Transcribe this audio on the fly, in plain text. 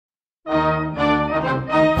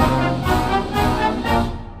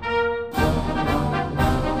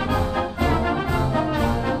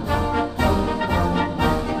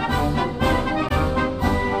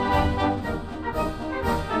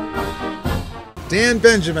Dan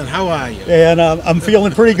Benjamin, how are you? And I'm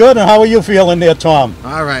feeling pretty good. And how are you feeling there, Tom?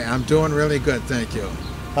 All right, I'm doing really good, thank you.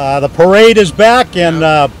 The parade is back, and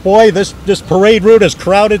boy, this parade route is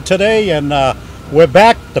crowded today, and we're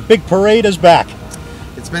back. The big parade is back.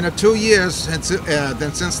 It's been 2 years since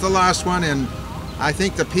the last one, and I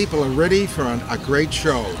think the people are ready for a great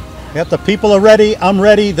show. Yep, the people are ready. I'm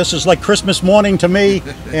ready. This is like Christmas morning to me,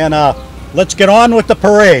 and let's get on with the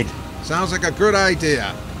parade. Sounds like a good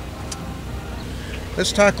idea.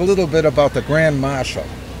 Let's talk a little bit about the Grand Marshal.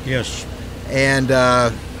 Yes. And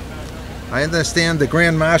I understand the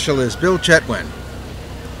Grand Marshal is Bill Chetwynd.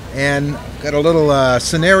 And got a little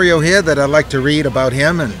scenario here that I'd like to read about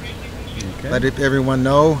him and let everyone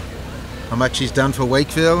know how much he's done for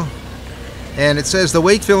Wakefield. And it says, the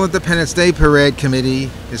Wakefield Independence Day Parade Committee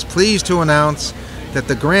is pleased to announce that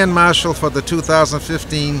the Grand Marshal for the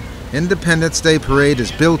 2015 Independence Day Parade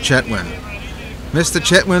is Bill Chetwynd. Mr.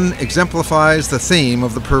 Chetwynd exemplifies the theme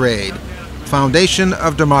of the parade, Foundation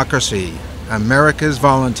of Democracy, America's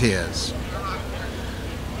Volunteers.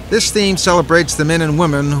 This theme celebrates the men and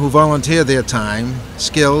women who volunteer their time,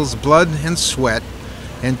 skills, blood and sweat,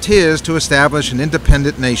 and tears to establish an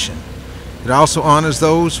independent nation. It also honors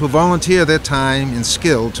those who volunteer their time and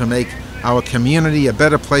skill to make our community a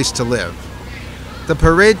better place to live. The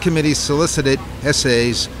parade committee solicited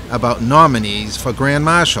essays about nominees for Grand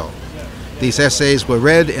Marshal. These essays were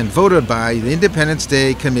read and voted by the Independence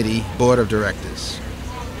Day Committee Board of Directors.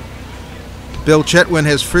 Bill Chetwynd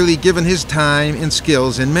has freely given his time and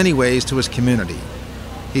skills in many ways to his community.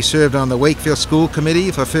 He served on the Wakefield School Committee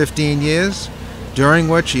for 15 years, during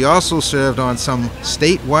which he also served on some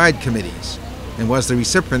statewide committees and was the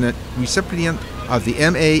recipient of the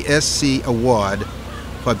MASC Award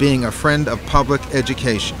for being a friend of public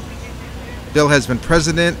education. Bill has been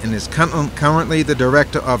president and is currently the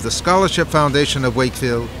director of the Scholarship Foundation of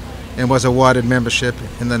Wakefield and was awarded membership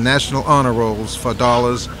in the National Honor Rolls for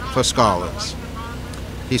Dollars for Scholars.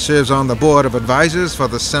 He serves on the Board of Advisors for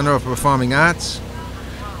the Center of Performing Arts,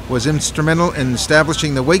 was instrumental in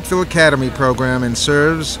establishing the Wakefield Academy program, and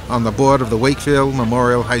serves on the board of the Wakefield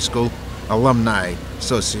Memorial High School Alumni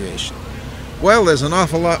Association. Well, there's an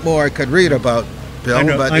awful lot more I could read about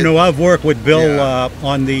Bill. I know I've worked with Bill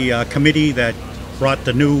on the committee that brought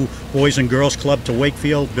the new Boys and Girls Club to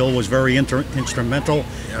Wakefield. Bill was very instrumental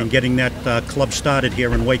in getting that club started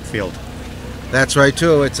here in Wakefield. That's right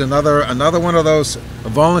too. It's another one of those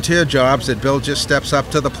volunteer jobs that Bill just steps up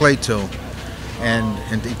to the plate to,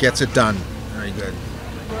 and he gets it done. Very good.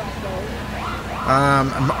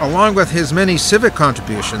 Along with his many civic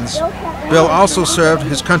contributions, Bill also served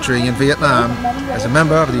his country in Vietnam as a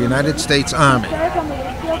member of the United States Army.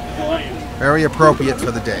 Very appropriate for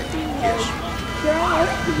the day. Yes.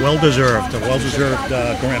 Well-deserved. A well-deserved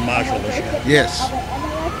Grand Marshal this year. Yes.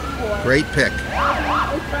 Great pick.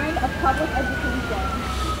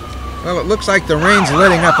 Well, it looks like the rain's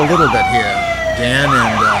letting up a little bit here, Dan,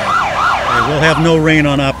 and we'll have no rain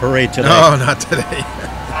on our parade today. No, not today.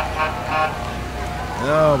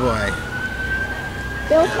 Oh boy.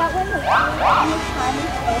 Bill Chetwynd has served his time and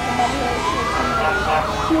skills in many ways to his community.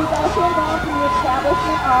 He is also involved in the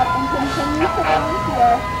establishment of and continues to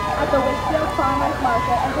volunteer at the Wakefield Farmers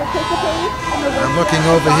Market and participates in the Wakefield. I'm looking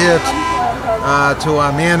over here to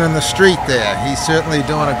our man in the street there. He's certainly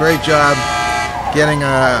doing a great job getting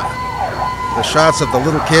the shots of the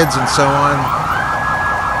little kids and so on.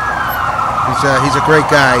 He's a great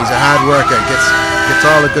guy. He's a hard worker. Gets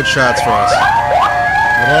all the good shots for us.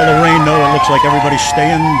 With all the rain, though, it looks like everybody's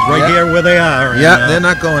staying right here where they are. Yeah, they're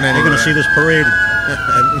not going anywhere. You're going to see this parade.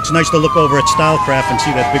 It's nice to look over at Stylecraft and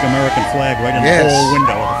see that big American flag right in the whole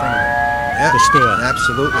window at the front of the store.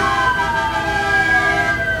 Absolutely.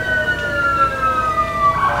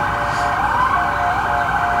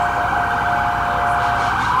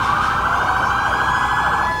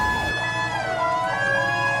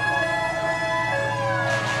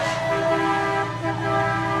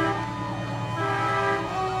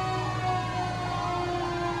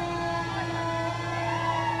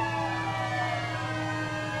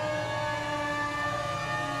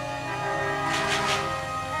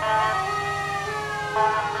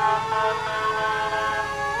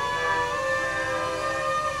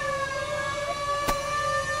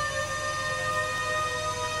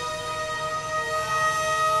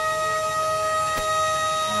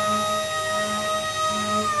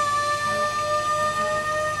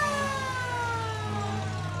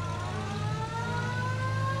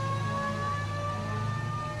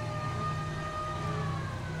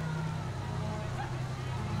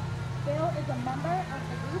 Bill is a member of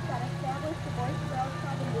the group that established the Boys and Girls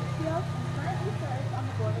Club in Wakefield and currently serves on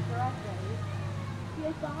the board of directors. He He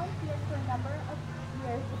has volunteered for a number of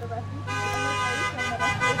years with the Refugee Immigration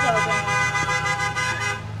Ministry program.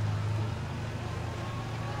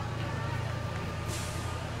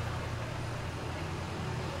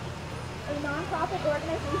 A non-profit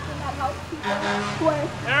organization that helps people who are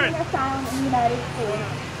seeking asylum in the United States.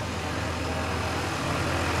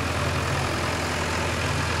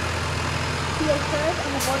 He has served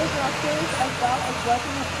on the board of directors as well as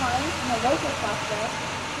working with clients in the local sector,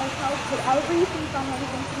 has helped with outreach and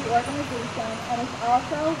fundraising to the organization, and is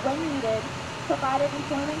also, when needed, provided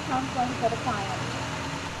employment counseling for the clients.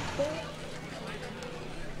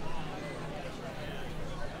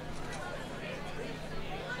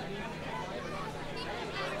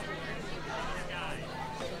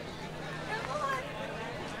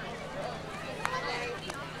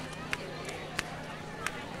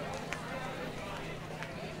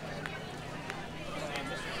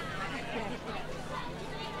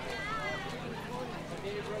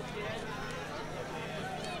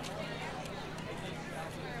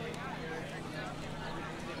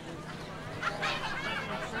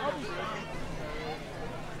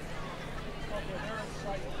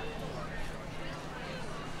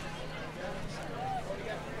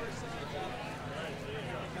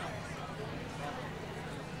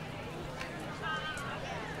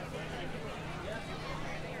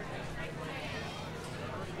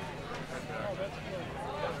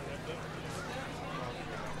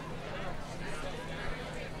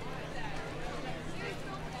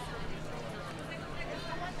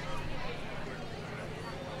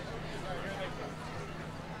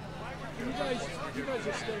 You guys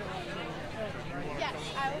are still on. Yes,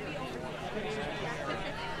 I will be over.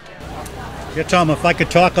 Yeah, Tom, if I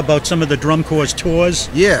could talk about some of the Drum Corps tours.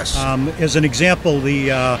 Yes. As an example,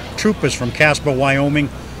 the troopers from Casper, Wyoming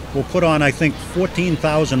will put on, I think,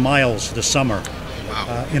 14,000 miles this summer.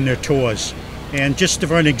 Wow. In their tours. And just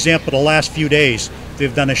for an example, the last few days,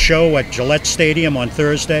 they've done a show at Gillette Stadium on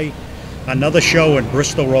Thursday, another show in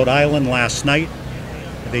Bristol, Rhode Island last night.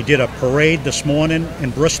 They did a parade this morning in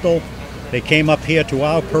Bristol. They came up here to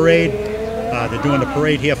our parade. They're doing a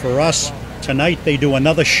parade here for us. Tonight they do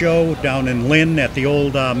another show down in Lynn at the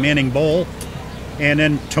old Manning Bowl. And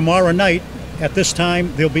then tomorrow night, at this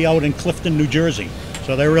time, they'll be out in Clifton, New Jersey.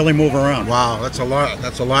 So they really move around. Wow, that's a lot.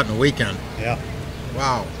 That's a lot in a weekend. Yeah.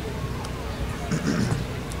 Wow.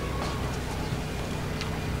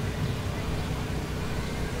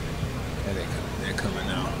 They're coming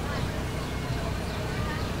now.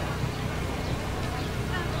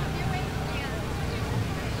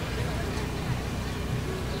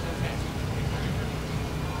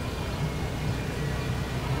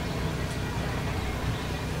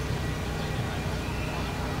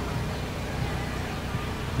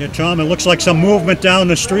 Yeah, Tom, it looks like some movement down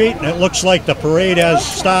the street. It looks like the parade has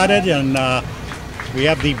started, and we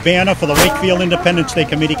have the banner for the Wakefield Independence Day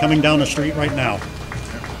Committee coming down the street right now.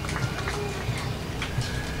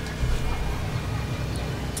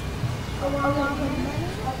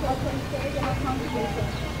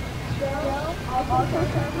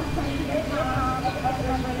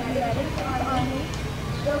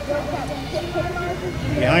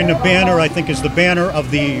 Behind the banner, I think, is the banner of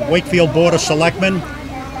the Wakefield Board of Selectmen.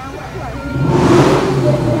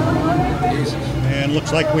 And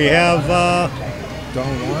looks like we have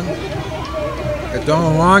Donald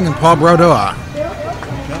Long and Paul Brodeur.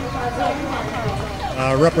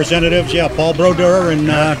 Representatives, yeah, Paul Brodeur and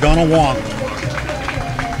Donald Wong.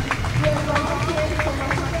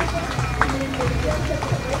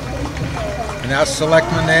 And our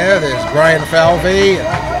selectmen there's Brian Falvey,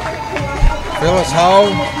 Phyllis Hull.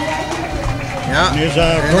 Yeah. There's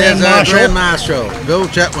and Grand there's Marshal. Grand Marshal, Bill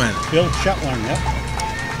Chetwin. Bill Chetwin, yep.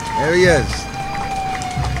 There he is.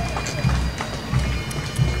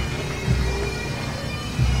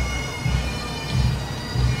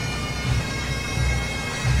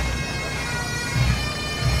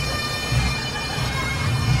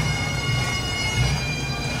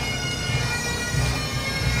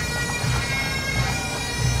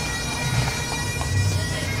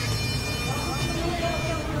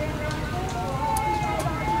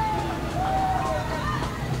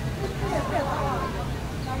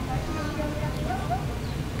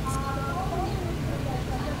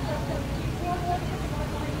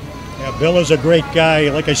 Bill is a great guy.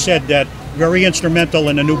 Like I said, that very instrumental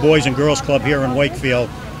in the new Boys and Girls Club here in Wakefield.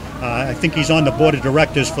 I think he's on the board of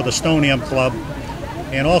directors for the Stonium Club,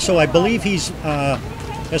 and also I believe he's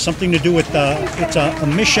has something to do with it's a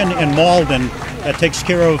mission in Malden that takes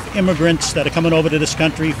care of immigrants that are coming over to this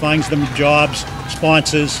country, finds them jobs,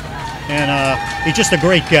 sponsors, and he's just a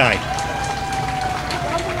great guy.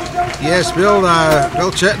 Yes, Bill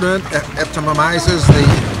Chetwynd epitomizes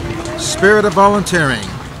the spirit of volunteering.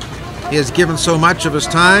 He has given so much of his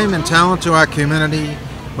time and talent to our community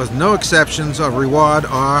with no exceptions of reward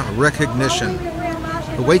or recognition.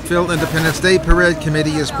 The Wakefield Independence Day Parade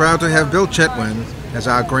Committee is proud to have Bill Chetwynd as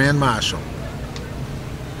our Grand Marshal.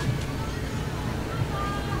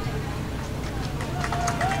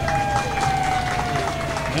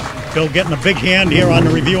 Bill getting a big hand here on the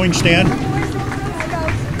reviewing stand.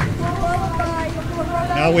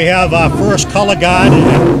 Now we have our first color guard,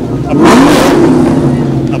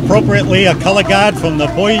 appropriately a color guard from the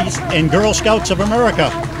Boys and Girl Scouts of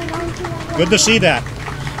America. Good to see that.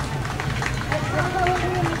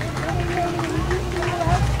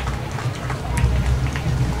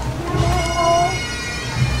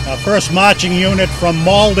 Our first marching unit from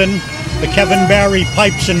Malden, the Kevin Barry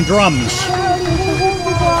Pipes and Drums.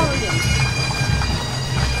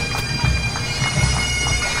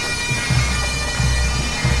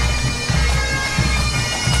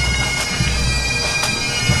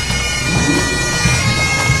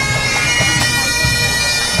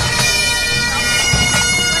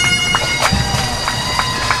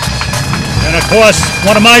 And of course,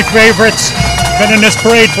 one of my favorites, been in this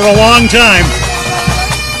parade for a long time,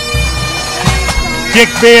 Dick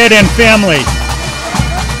Baird and family.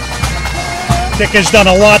 Dick has done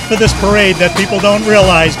a lot for this parade that people don't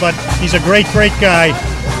realize, but he's a great, great guy.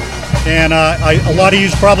 And a lot of you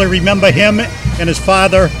probably remember him and his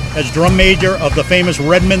father as drum major of the famous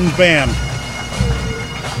Redmonds Band.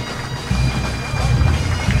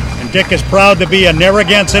 And Dick is proud to be a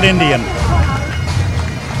Narragansett Indian.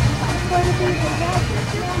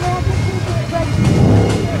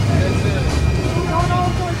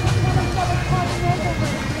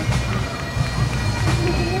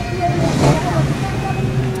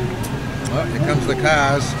 Oh, here comes the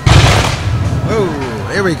cars. Oh,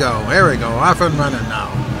 here we go, off and running now.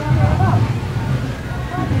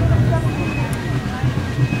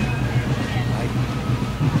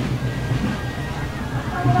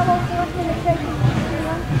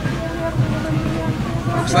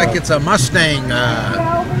 Looks like it's a Mustang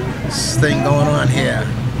thing going on here.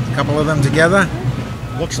 A couple of them together.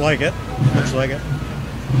 Looks like it. Looks like it.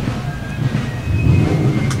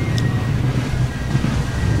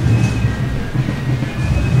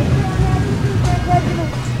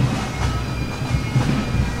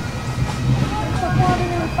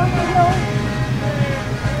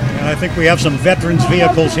 And I think we have some veterans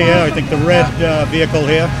vehicles here. I think the red vehicle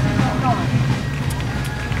here.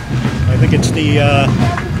 I think it's the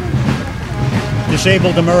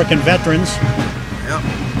Disabled American Veterans. Yep.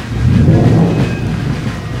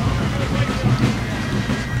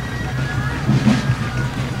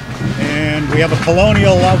 And we have a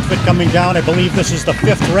colonial outfit coming down. I believe this is the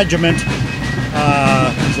 5th Regiment.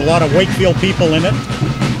 There's a lot of Wakefield people in it.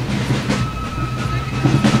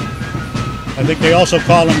 I think they also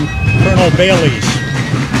call them Colonel Baileys.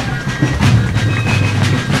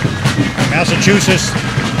 Massachusetts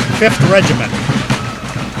 5th Regiment.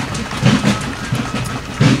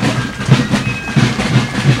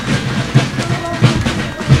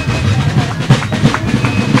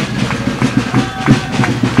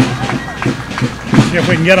 See if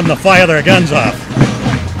we can get them to fire their guns off.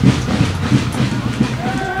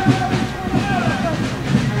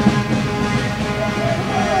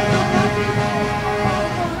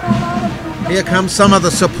 Here comes some of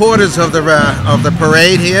the supporters of the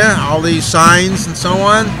parade here. All these signs and so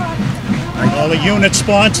on. All the unit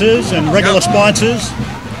sponsors and regular sponsors.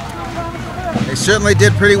 They certainly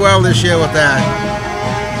did pretty well this year with that.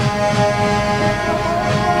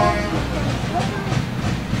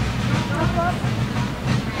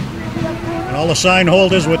 And all the sign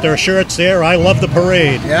holders with their shirts there. I love the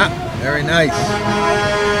parade. Yeah, very nice.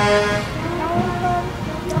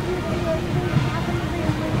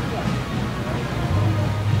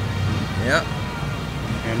 Yeah.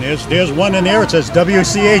 And there's one in there. It says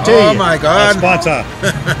WCAT. Oh my God! Sponsor.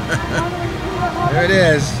 There it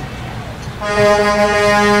is.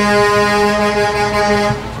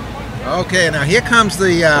 Okay, now here comes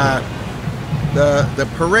the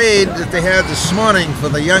parade that they had this morning for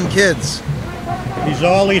the young kids. These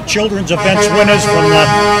are all the children's events winners from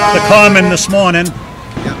the Common this morning.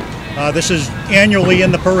 Yeah. This is annually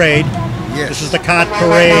in the parade. Yes. This is the cart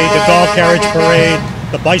parade, the doll carriage parade,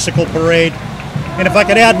 the bicycle parade. And if I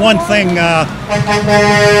could add one thing,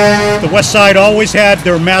 the West Side always had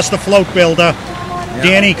their master float builder,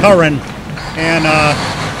 Danny Curran, and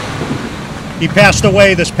he passed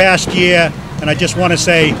away this past year, and I just want to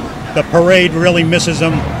say the parade really misses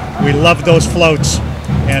him. We love those floats,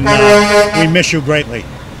 and we miss you greatly.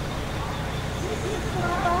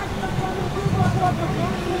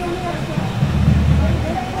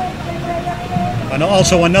 And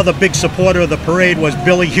also another big supporter of the parade was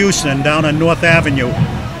Billy Houston down on North Avenue,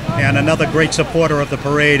 and another great supporter of the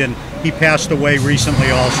parade, and he passed away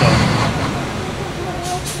recently also.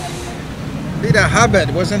 Peter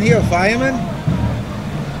Hubbard, wasn't he a fireman?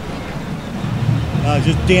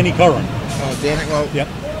 Just Danny Curran. Oh, Danny, well, Yep.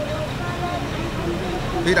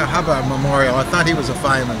 Peter Hubbard Memorial. I thought he was a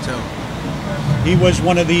fireman too. He was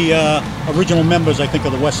one of the original members, I think,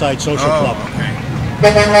 of the West Side Social Club, Okay.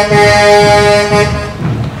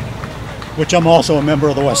 which I'm also a member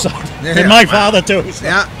of the West Side. Yeah, And my wow. father too. So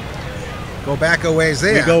Yeah. Go back a ways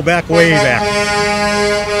there. we go back way back.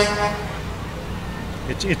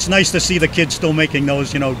 It's nice to see the kids still making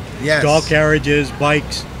those, Yes. doll carriages,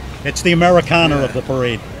 bikes. It's the Americana Yeah. of the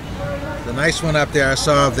parade. The nice one up there I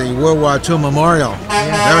saw of the World War II Memorial.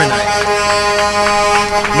 Very nice.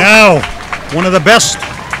 Now, one of the best,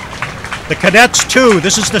 the Cadets too.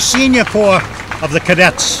 This is the senior corps of the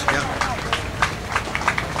Cadets. Yeah.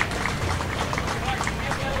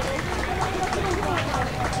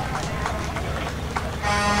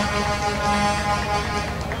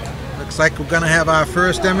 Looks like we're going to have our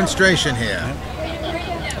first demonstration here.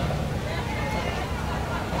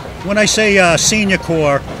 When I say senior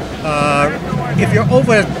corps, if you're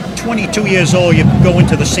over 22 years old, you go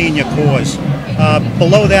into the senior corps.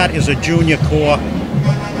 Below that is a junior corps.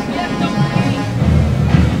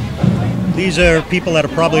 These are people that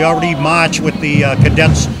have probably already marched with the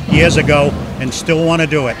cadets years ago and still want to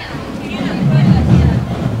do it.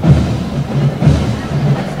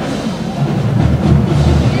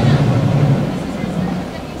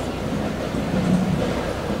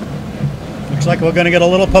 Looks like we're going to get a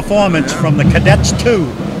little performance from the Cadets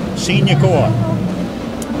 2 Senior Corps.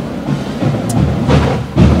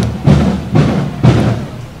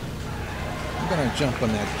 I'm going to jump on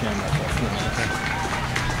that camera for a few minutes.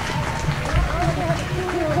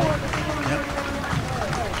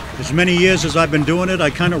 As many years as I've been doing it,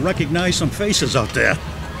 I kind of recognize some faces out there.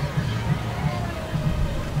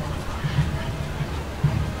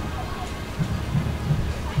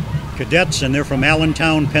 Cadets, and they're from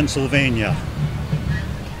Allentown, Pennsylvania.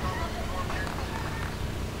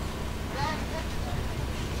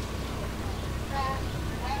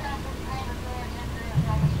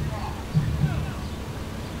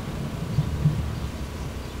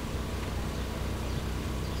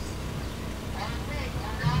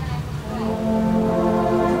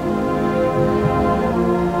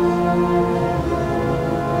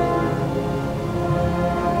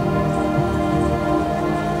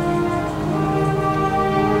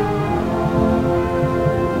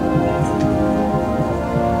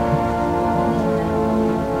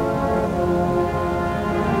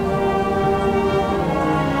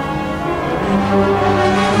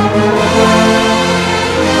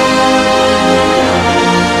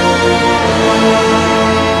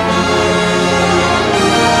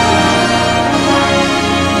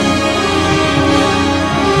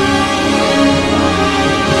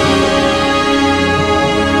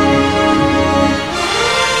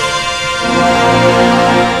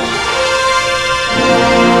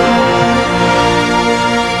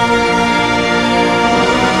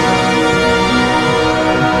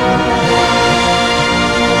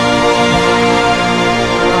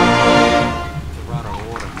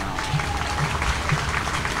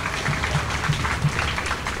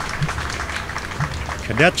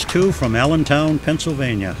 Cadets 2 from Allentown,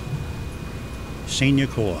 Pennsylvania. Senior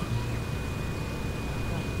Corps.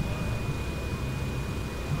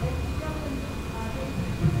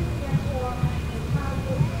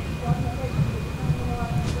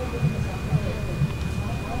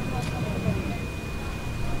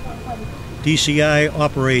 DCI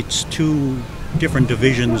operates two different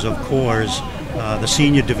divisions of corps. The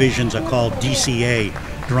senior divisions are called DCA,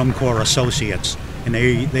 Drum Corps Associates, and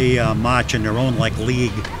they march in their own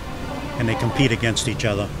league, and they compete against each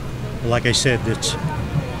other. Like I said, it's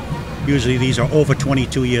usually these are over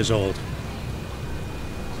 22 years old.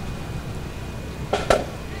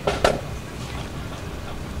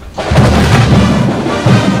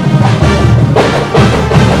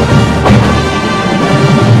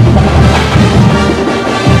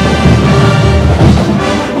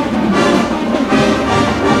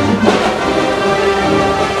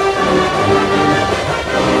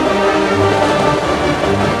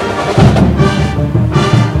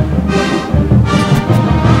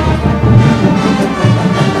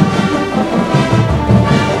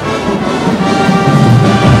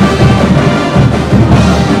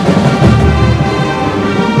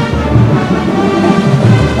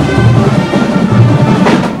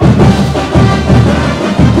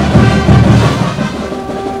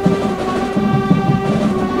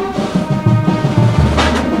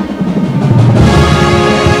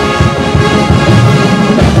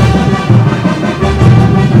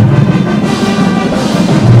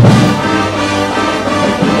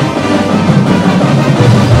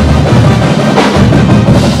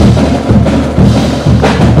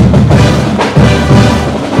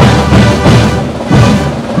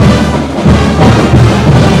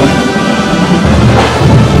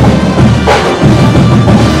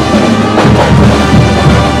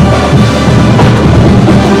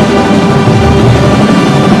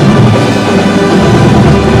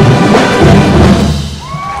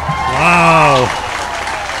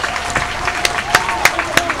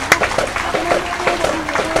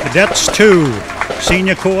 Cadets 2,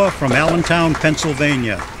 Senior Corps from Allentown,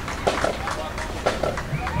 Pennsylvania.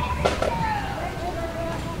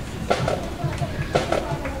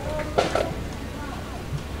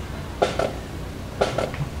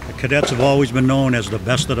 The cadets have always been known as the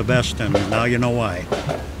best of the best, and now you know why.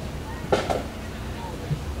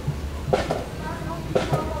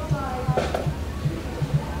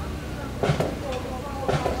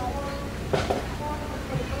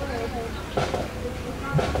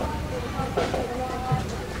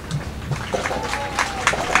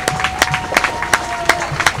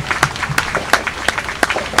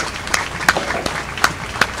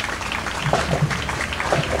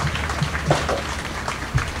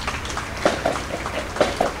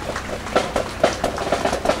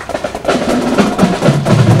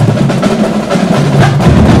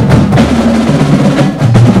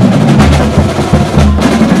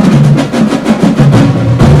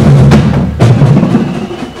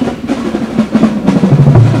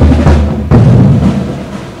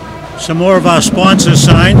 Some more of our sponsor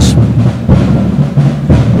signs.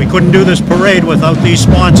 We couldn't do this parade without these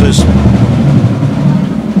sponsors.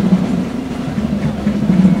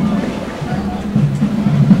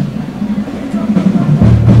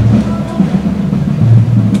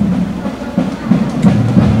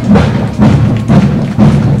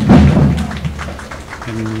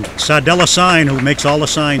 And Sardella Sign, who makes all the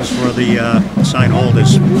signs for the sign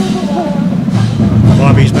holders.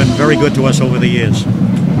 Bobby's been very good to us over the years.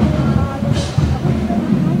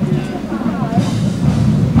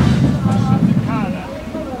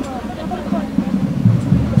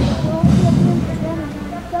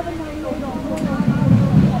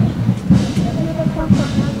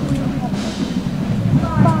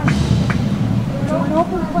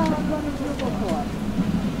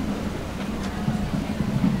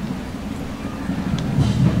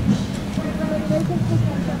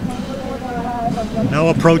 Now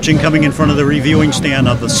approaching, coming in front of the reviewing stand,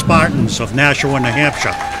 are the Spartans of Nashua, New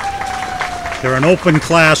Hampshire. They're an open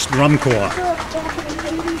class drum corps,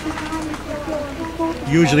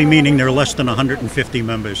 usually meaning they're less than 150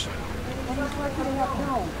 members.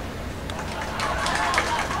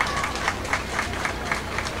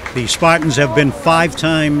 The Spartans have been 5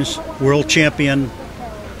 times world champion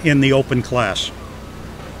in the open class.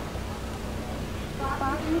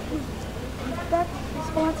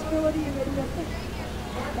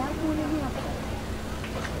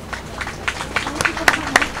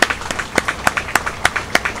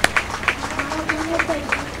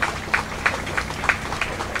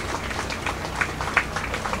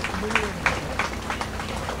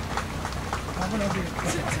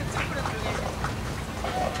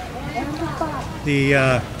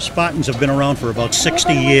 The Spartans have been around for about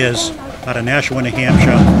 60 years out of Nashua, New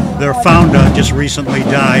Hampshire. Their founder just recently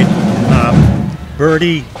died,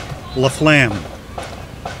 Bertie LaFlamme.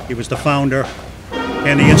 He was the founder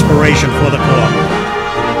and the inspiration for the corps.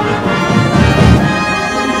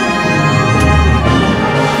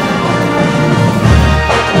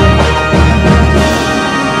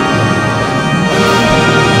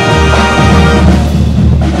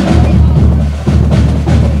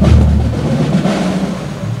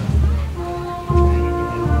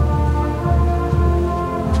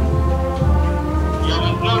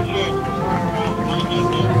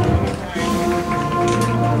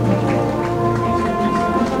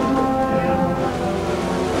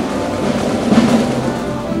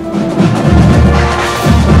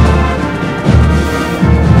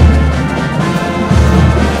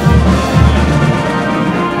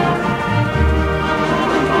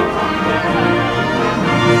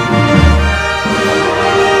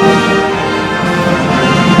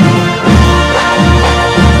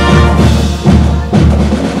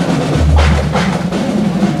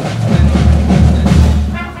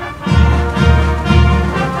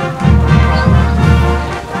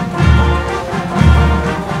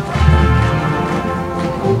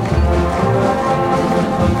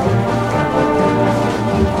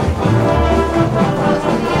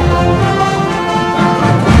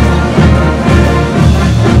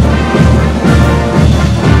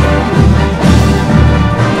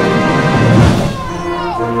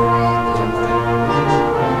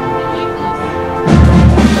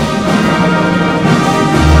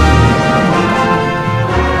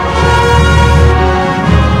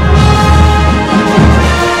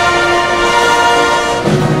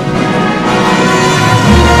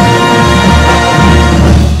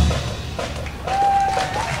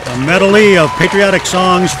 Medley of patriotic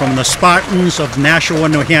songs from the Spartans of Nashua,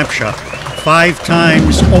 New Hampshire, 5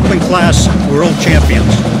 times open class world champions.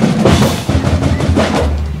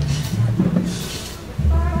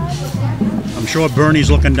 I'm sure Bernie's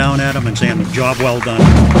looking down at him and saying, job well done.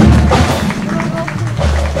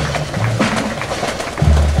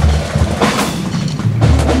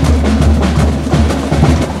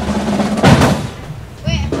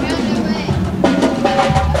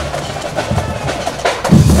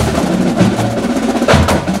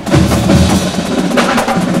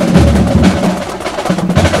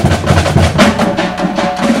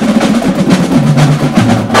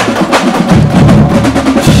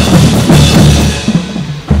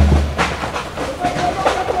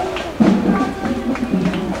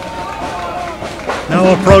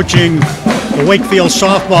 Now approaching the Wakefield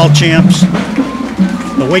softball champs,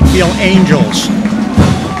 the Wakefield Angels,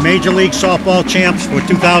 Major League Softball champs for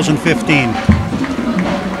 2015.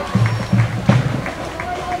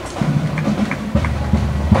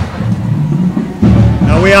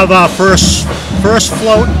 Now we have our first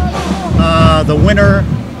float, the winner,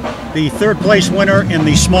 the third place winner in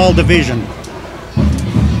the small division.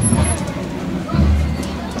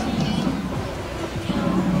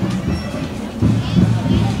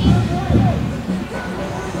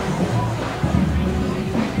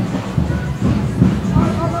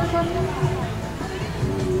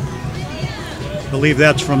 I believe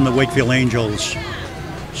that's from the Wakefield Angels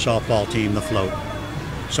softball team, the float.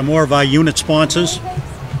 Some more of our unit sponsors.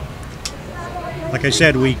 Like I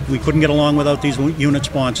said, we couldn't get along without these unit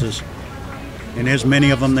sponsors, and there's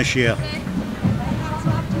many of them this year.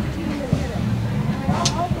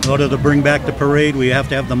 In order to bring back the parade, we have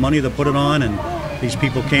to have the money to put it on, and these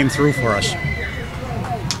people came through for us.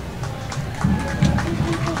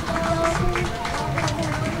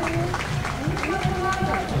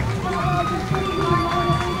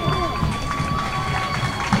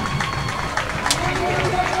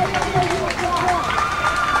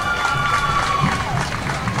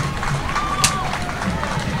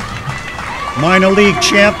 Minor league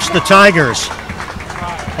champs, the Tigers.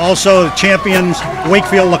 Also champions,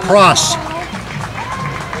 Wakefield lacrosse.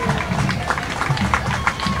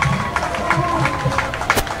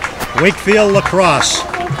 Wakefield lacrosse.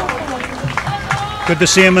 Good to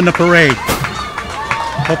see them in the parade.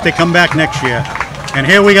 Hope they come back next year. And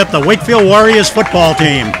here we got the Wakefield Warriors football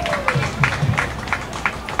team.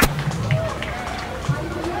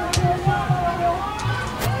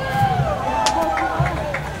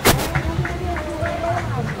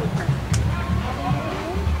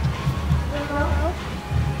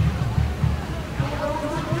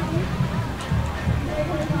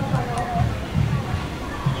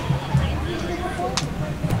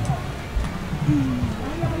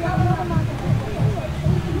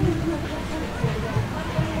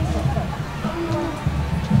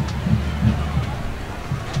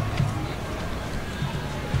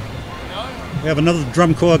 We have another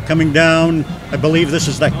drum corps coming down. I believe this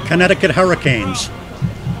is the Connecticut Hurricanes.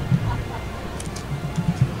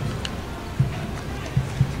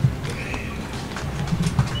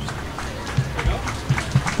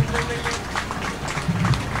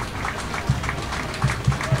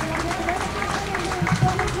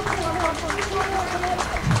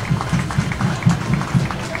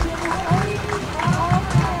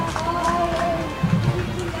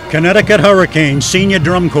 Connecticut Hurricanes Senior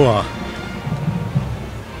Drum Corps.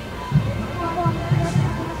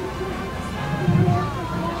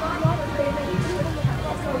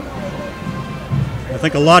 I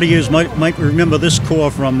think a lot of you might remember this corps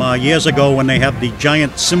from years ago when they had the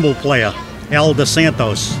giant cymbal player, Al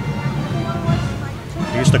DeSantos.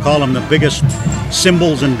 They used to call him the biggest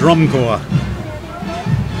cymbals and drum corps.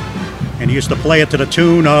 And he used to play it to the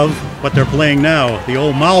tune of what they're playing now, the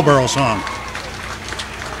old Marlboro song.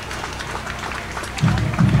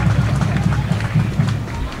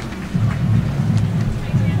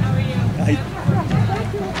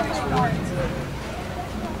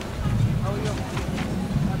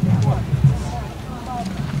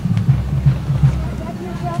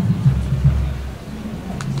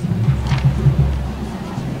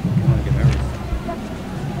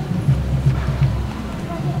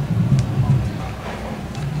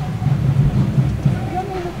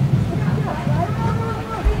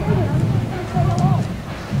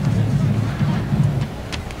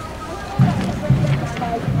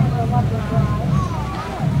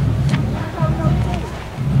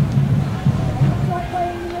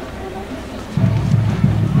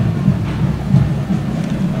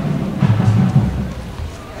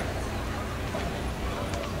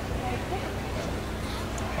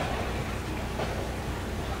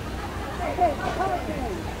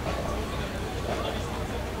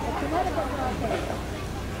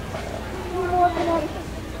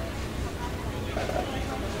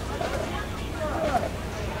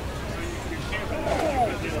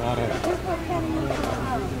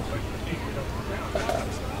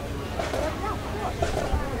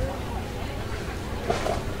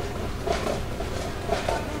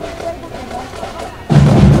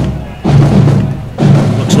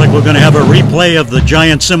 And we're going to have a replay of the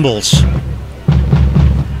giant cymbals.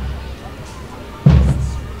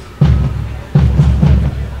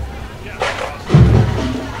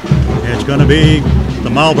 It's going to be the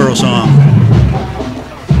Marlboro song.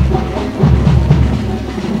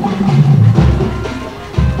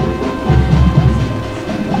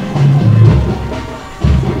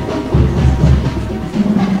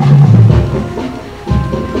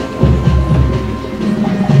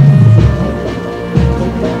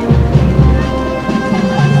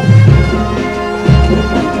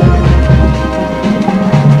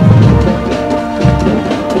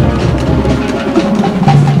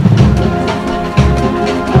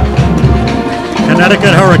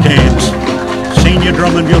 Connecticut Hurricanes, Senior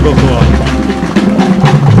Drum and Bugle Corps.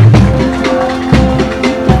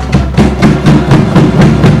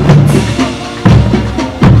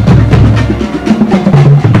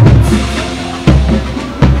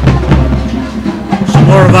 Some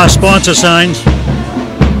more of our sponsor signs.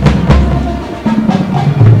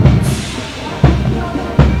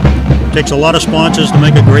 Takes a lot of sponsors to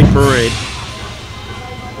make a great parade.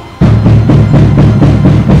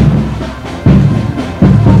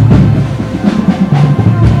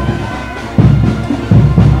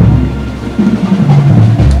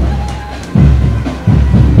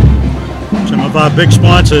 Of our big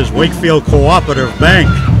sponsors, Wakefield Cooperative Bank.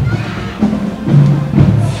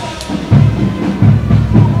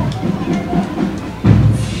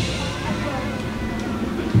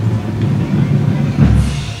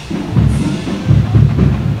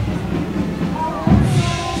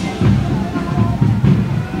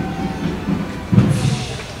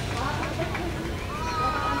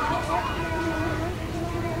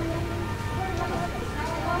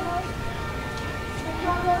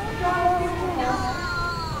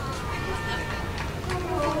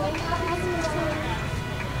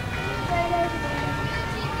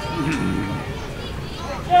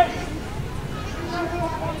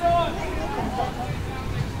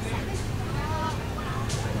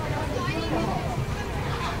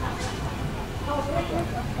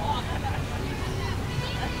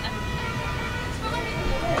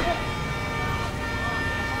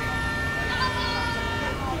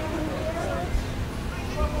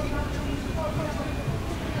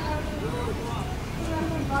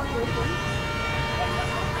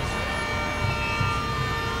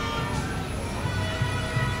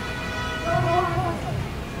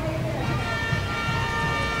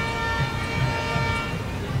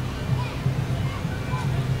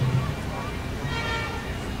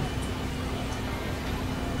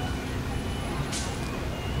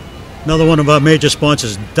 Another one of our major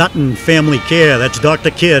sponsors, Dutton Family Care. That's Dr.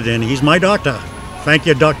 Kidd, and he's my doctor. Thank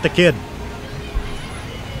you, Dr. Kidd.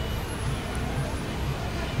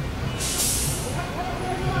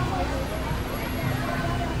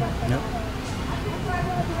 Yep.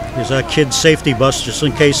 Here's our kids' safety bus, just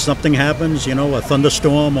in case something happens, you know, a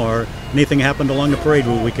thunderstorm or anything happened along the parade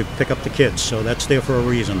route, we could pick up the kids. So that's there for a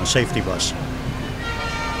reason, the safety bus.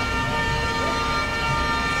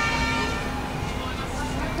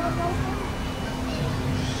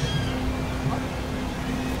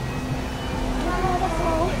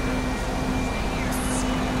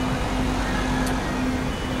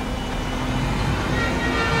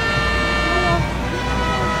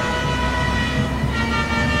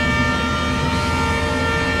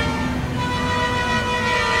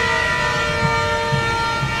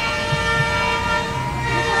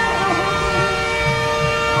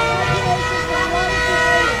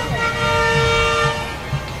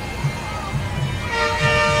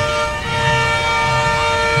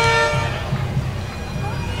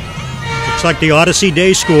 It's like the Odyssey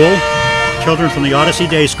Day School, children from the Odyssey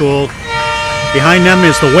Day School. Behind them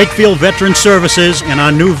is the Wakefield Veteran Services and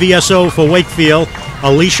our new VSO for Wakefield,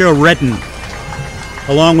 Alicia Redden,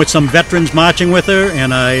 along with some veterans marching with her,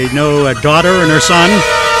 and I know a daughter and her son.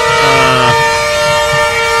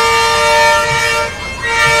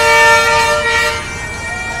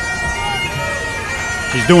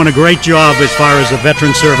 She's doing a great job as far as the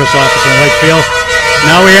veteran service officer in Wakefield.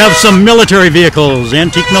 Now we have some military vehicles,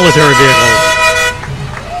 antique military vehicles.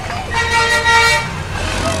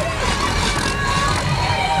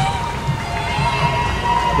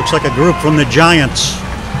 Looks like a group from the Giants.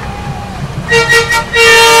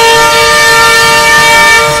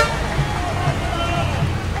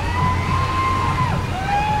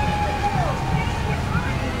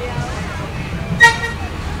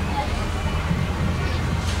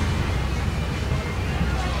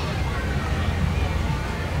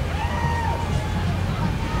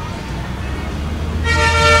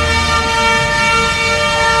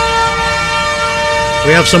 We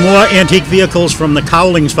We have some more antique vehicles from the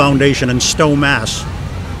Cowlings Foundation in Stowe, Mass.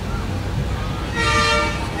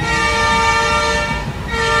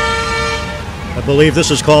 I believe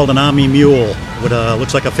this is called an Army Mule with a,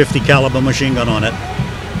 looks like a 50 caliber machine gun on it.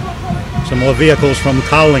 Some more vehicles from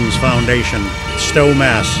Cowlings Foundation, Stowe,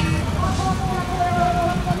 Mass.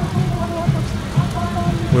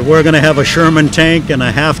 We were going to have a Sherman tank and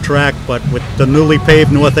a half track, but with the newly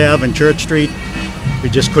paved North Ave and Church Street, we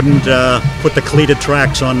just couldn't put the cleated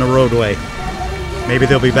tracks on the roadway. Maybe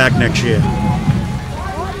they'll be back next year.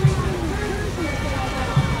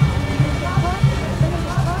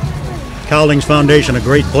 Cowlings Foundation, a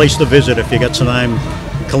great place to visit if you get some time.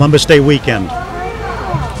 Columbus Day weekend.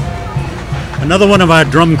 Another one of our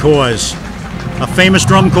drum corps, a famous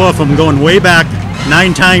drum corps from going way back,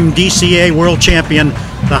 9-time DCA world champion,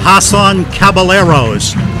 the Hassan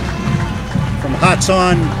Caballeros from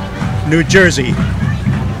Hudson, New Jersey.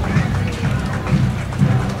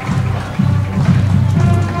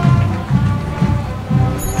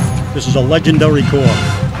 This is a legendary corps.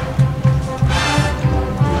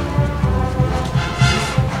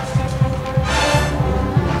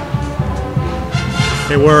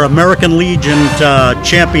 They were American Legion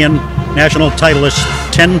champion, national titleist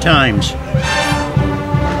 10 times.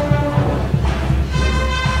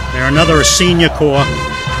 They're another senior corps.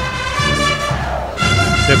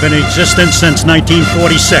 They've been in existence since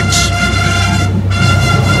 1946.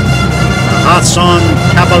 The Hassan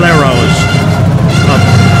Caballeros of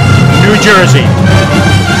New Jersey.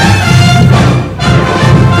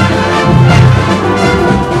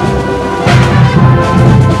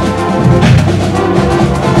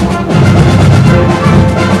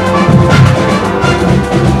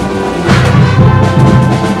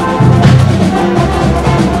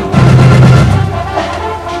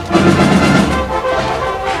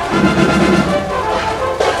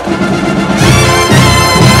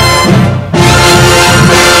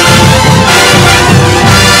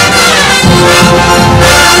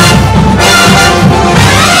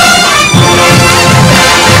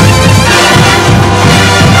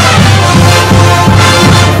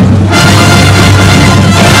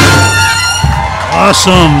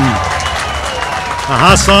 Awesome. The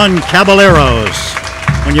Hassan Caballeros.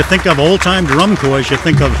 When you think of old-time drum corps, you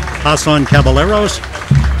think of Hassan Caballeros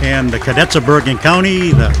and the Cadets of Bergen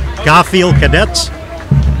County, the Garfield Cadets.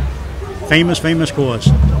 Famous, famous corps.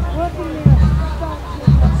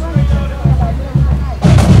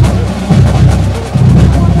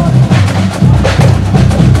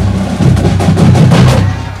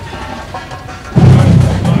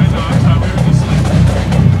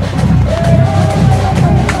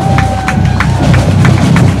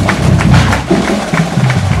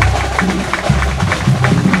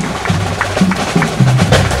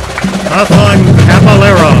 Hassan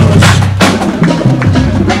Caballeros.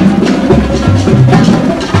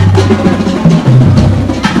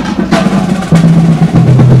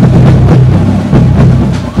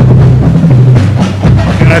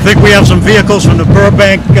 And I think we have some vehicles from the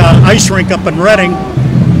Burbank ice rink up in Reading.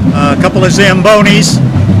 A couple of Zambonis.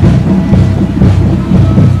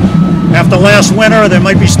 After last winter, there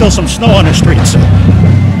might be still some snow on the streets.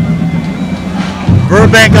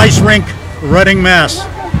 Burbank ice rink, Reading, Mass.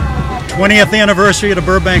 20th anniversary of the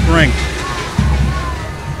Burbank rink.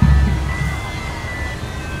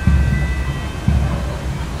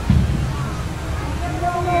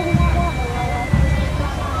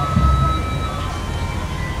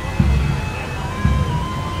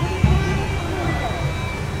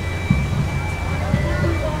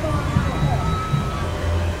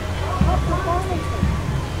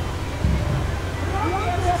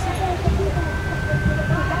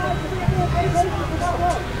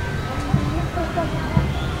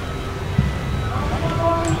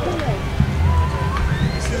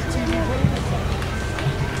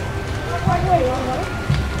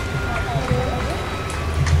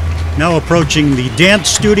 Now approaching the dance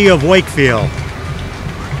studio of Wakefield.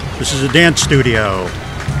 This is a dance studio.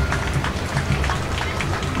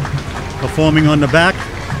 Performing on the back.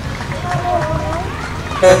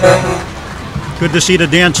 Good to see the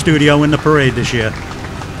dance studio in the parade this year.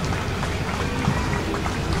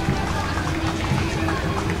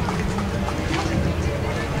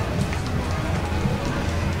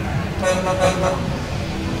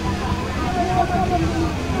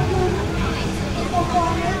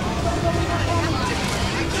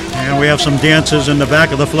 And we have some dancers in the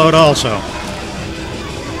back of the float also.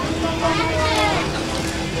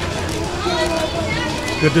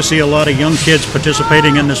 Good to see a lot of young kids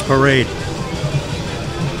participating in this parade.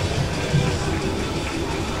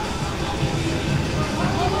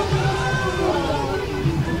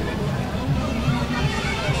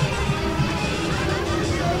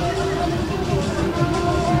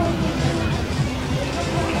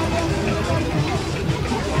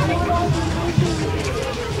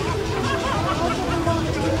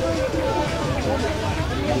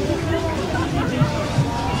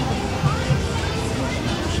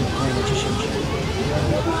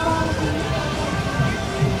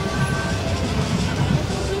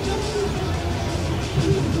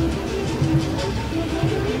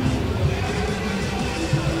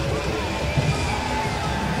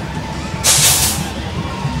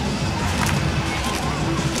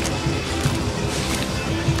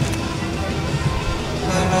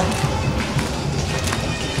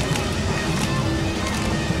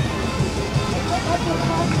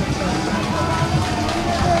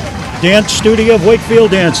 dance studio of Wakefield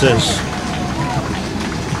Dances.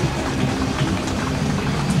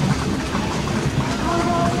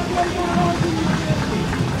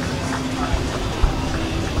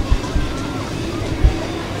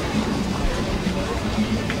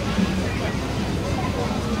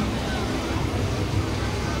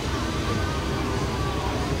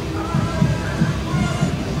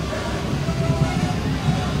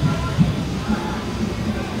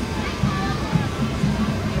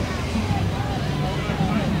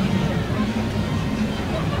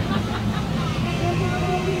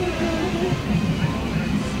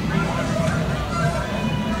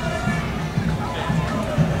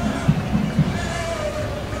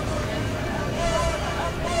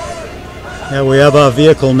 Yeah, we have our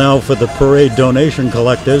vehicle now for the parade donation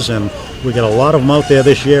collectors, and we got a lot of them out there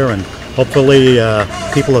this year, and hopefully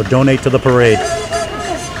people will donate to the parade.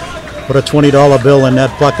 Put a $20 bill in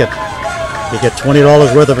that bucket. You get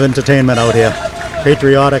 $20 worth of entertainment out here.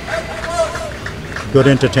 Patriotic, good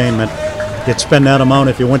entertainment. You'd spend that amount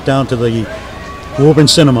if you went down to the Woburn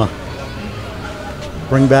Cinema.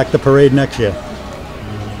 Bring back the parade next year.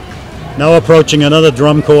 Now approaching another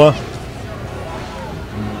drum corps.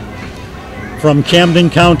 From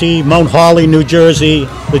Camden County, Mount Holly, New Jersey,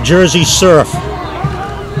 the Jersey Surf.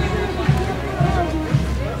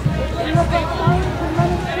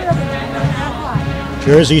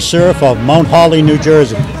 Jersey Surf of Mount Holly, New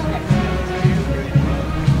Jersey.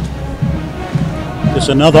 It's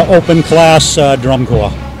another open class drum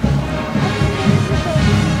corps.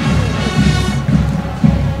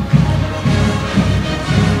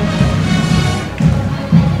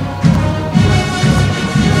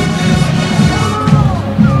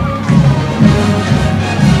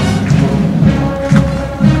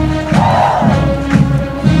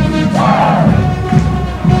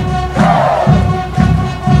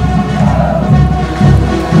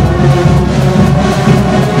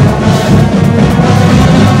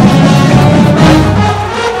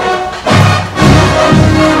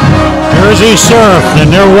 Jersey Surf,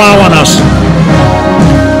 and they're wowing us.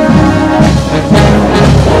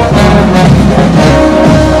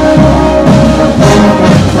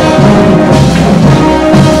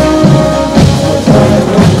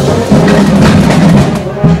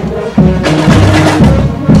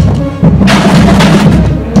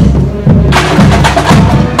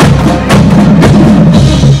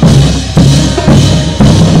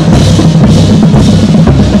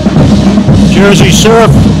 Jersey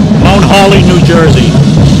Surf, Mount Holly, New Jersey.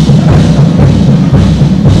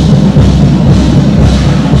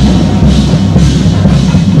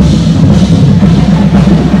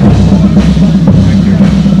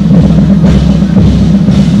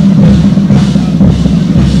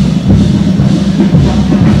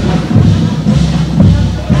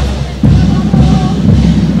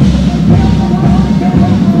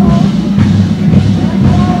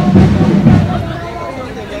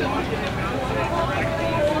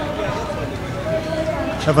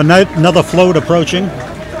 Have another float approaching,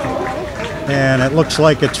 and it looks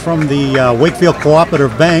like it's from the Wakefield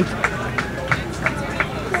Cooperative Bank.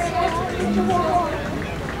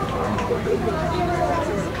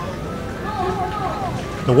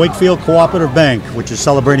 The Wakefield Cooperative Bank, which is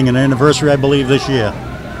celebrating an anniversary, I believe, this year.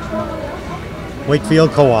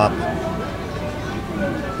 Wakefield Co-op.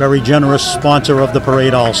 Very generous sponsor of the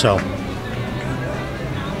parade also.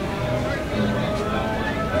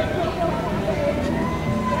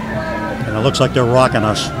 And it looks like they're rocking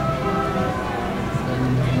us.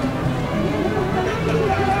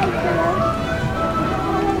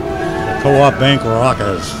 The Co-op Bank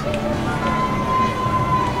Rockers.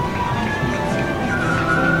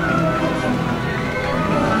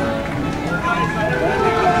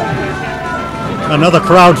 Another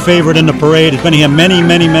crowd favorite in the parade. Has been here many,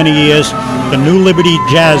 many, many years. The New Liberty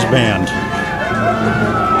Jazz Band.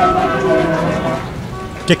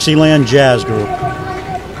 Dixieland Jazz Group.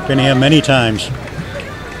 Been here many times.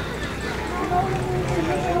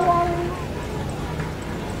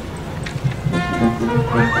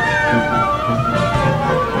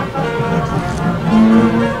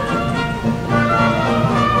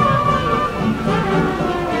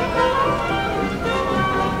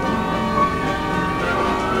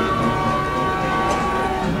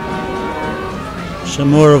 Some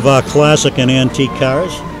more of our classic and antique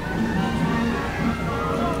cars.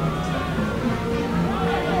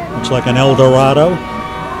 Looks like an Eldorado.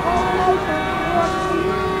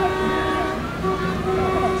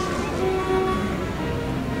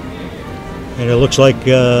 And it looks like,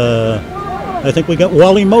 I think we got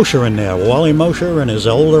Wally Mosher in there. Wally Mosher and his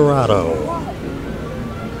Eldorado.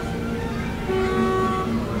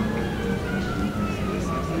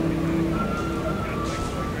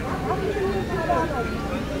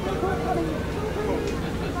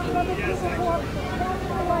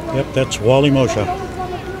 Yep, that's Wally Moshe.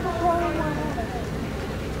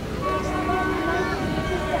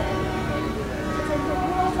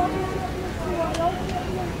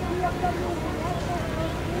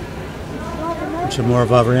 Some more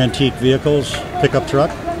of our antique vehicles, pickup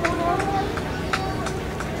truck.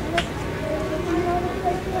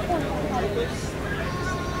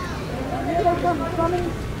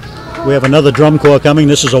 We have another drum corps coming.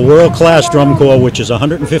 This is a world-class drum corps, which is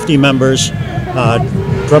 150 members.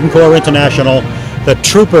 Drum Corps International, the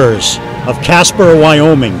Troopers of Casper,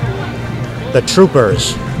 Wyoming. The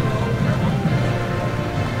Troopers.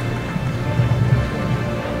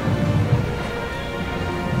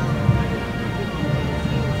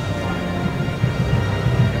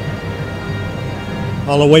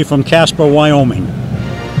 All the way from Casper, Wyoming.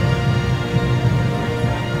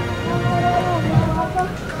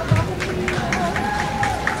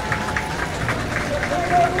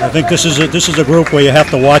 I think this is a group where you have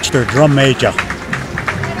to watch their drum major.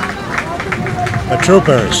 The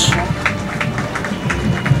Troopers.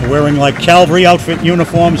 Wearing like cavalry outfit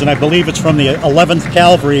uniforms, and I believe it's from the 11th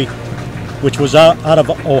Cavalry, which was out of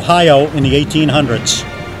Ohio in the 1800s.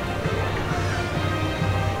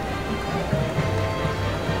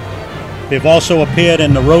 They've also appeared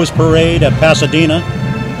in the Rose Parade at Pasadena.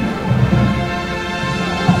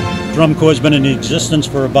 Drum Corps has been in existence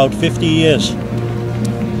for about 50 years.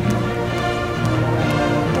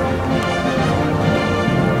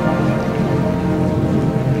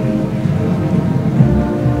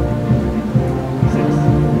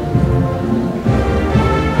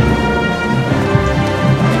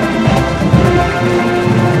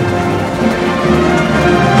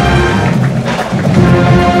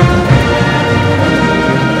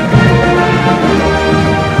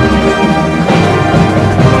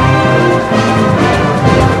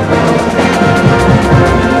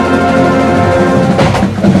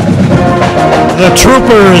 The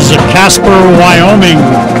Troopers of Casper, Wyoming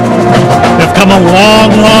have come a long,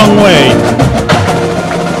 long way.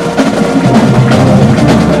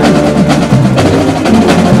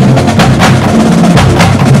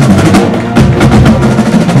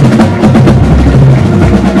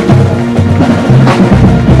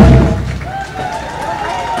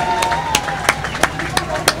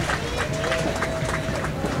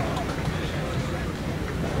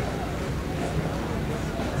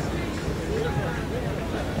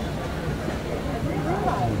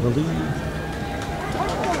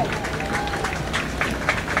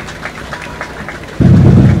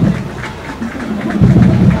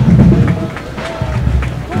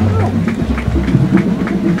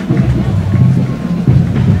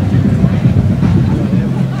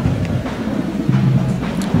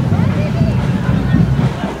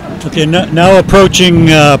 Okay, now approaching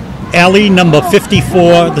alley number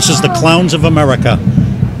 54. This is the Clowns of America,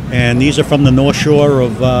 and these are from the North Shore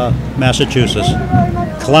of Massachusetts.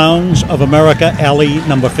 Clowns of America, alley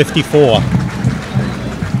number 54.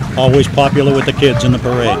 Always popular with the kids in the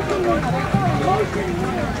parade.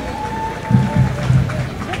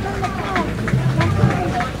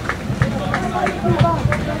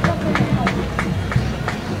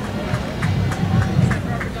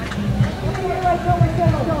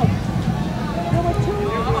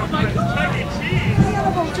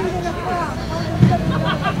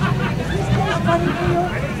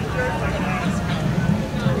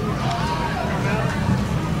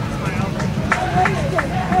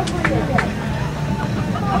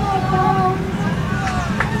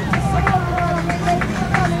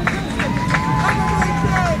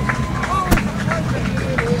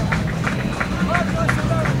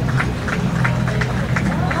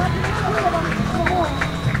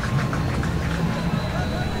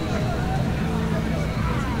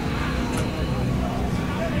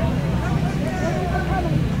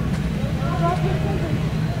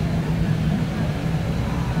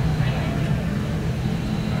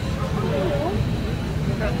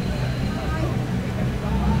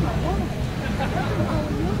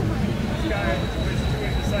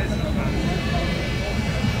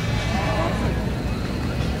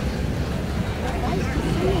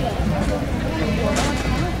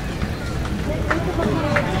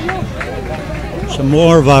 Some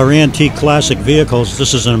more of our antique classic vehicles.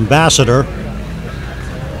 This is an Ambassador.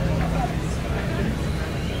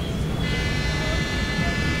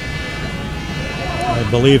 I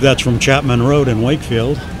believe that's from Chapman Road in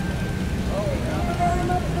Wakefield.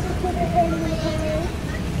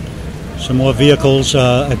 Some more vehicles.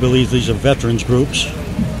 I believe these are veterans groups.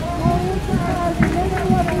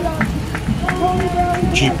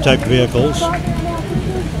 Jeep type vehicles.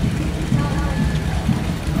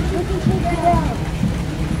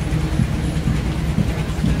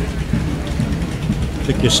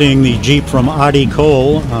 You're seeing the Jeep from Artie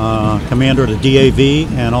Cole, commander of the DAV,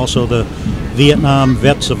 and also the Vietnam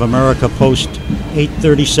Vets of America Post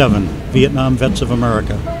 837, Vietnam Vets of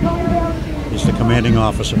America. He's the commanding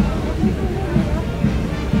officer.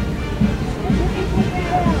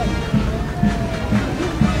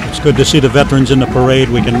 It's good to see the veterans in the parade.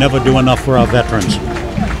 We can never do enough for our veterans.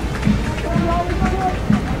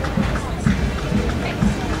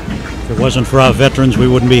 If it wasn't for our veterans, we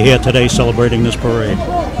wouldn't be here today celebrating this parade.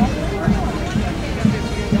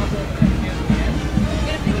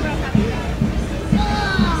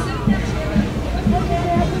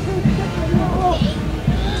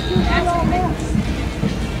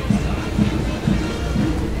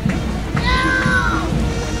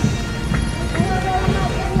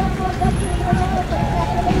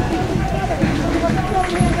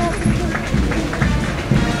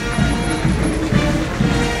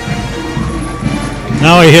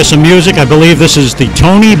 Now I hear some music. I believe this is the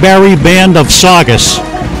Tony Barry Band of Saugus.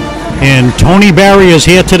 And Tony Barry is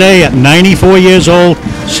here today at 94 years old,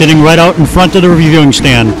 sitting right out in front of the reviewing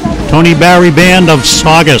stand. Tony Barry Band of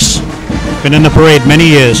Saugus. Been in the parade many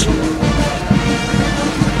years.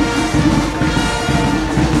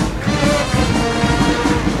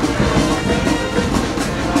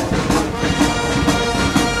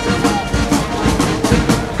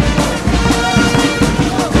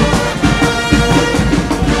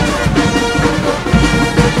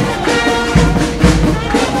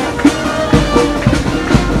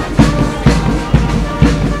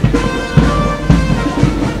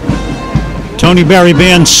 Tony Barry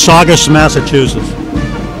Band, Saugus, Massachusetts.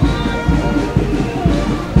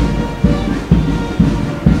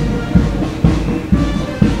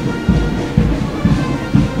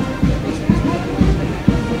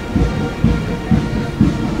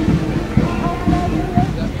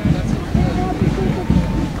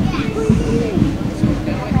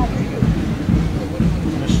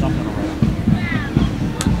 Missed something around.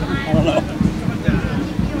 I don't know.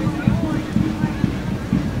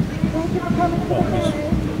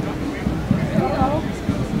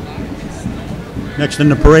 Next in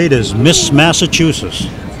the parade is Miss Massachusetts.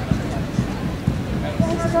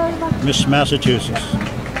 Miss Massachusetts.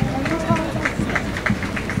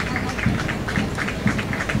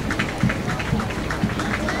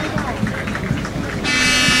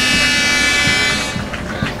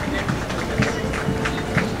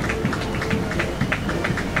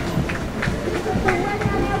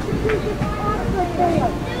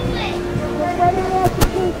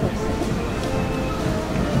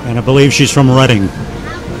 And I believe she's from Reading.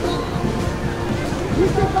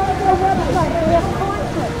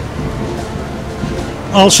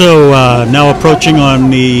 Also, now approaching on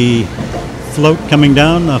the float coming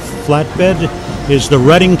down, a flatbed, is the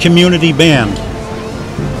Reading Community Band.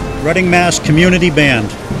 Reading, Mass Community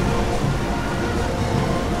Band.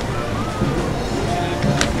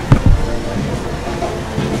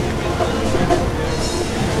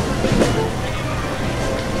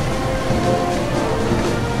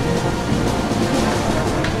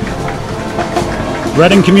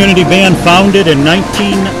 Reading Community Band, founded in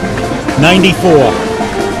 1994.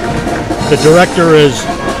 The director is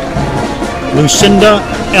Lucinda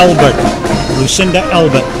Elbert. Lucinda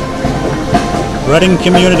Elbert. Reading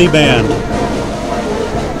Community Band.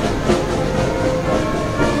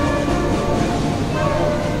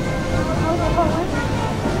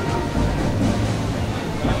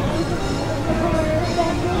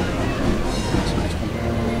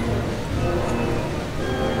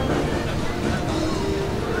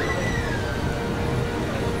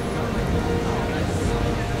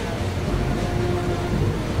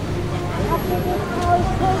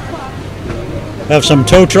 Have some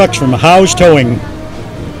tow trucks from Howe's Towing,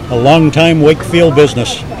 a long-time Wakefield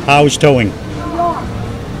business. Howe's Towing.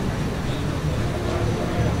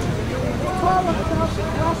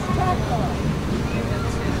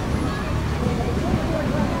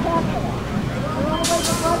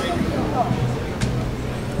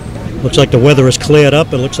 Looks like the weather has cleared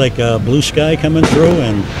up. It looks like a blue sky coming through,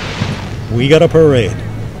 and we got a parade.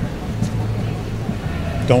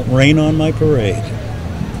 Don't rain on my parade.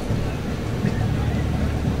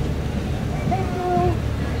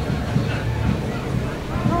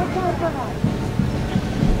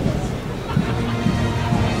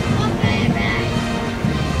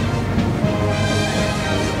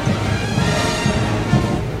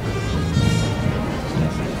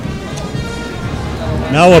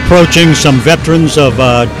 Now approaching some veterans of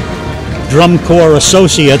Drum Corps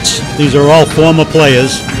Associates. These are all former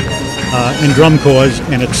players in drum corps,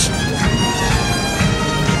 and it's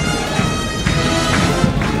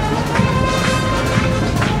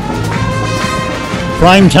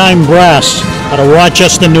Primetime Brass out of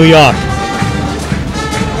Rochester, New York.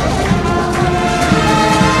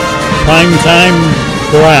 Primetime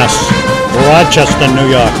Brass, Rochester, New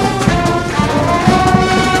York.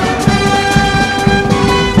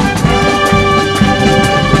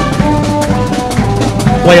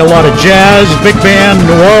 Play a lot of jazz, big band,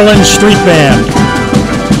 New Orleans street band.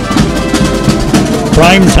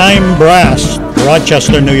 Primetime Brass,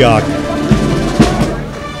 Rochester, New York.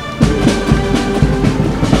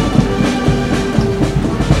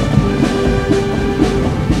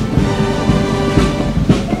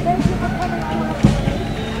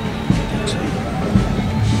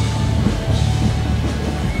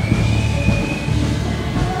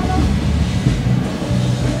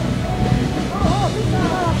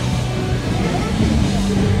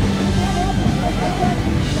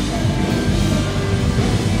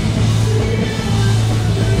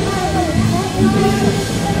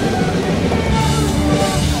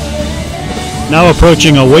 Now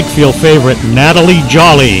approaching a Wakefield favorite, Natalie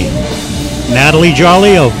Jolly. Natalie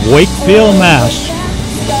Jolly of Wakefield, Mass.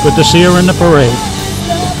 Good to see her in the parade.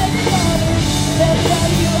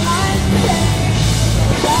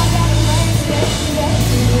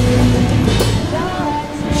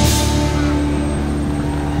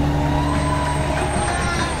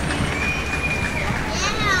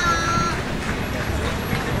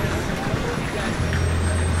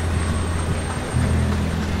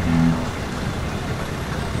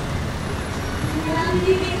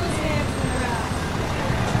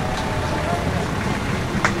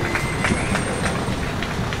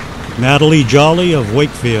 Natalie Jolly of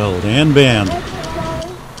Wakefield and band. Well,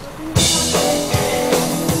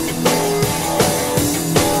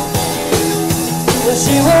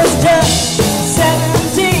 she was just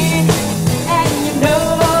 17, and you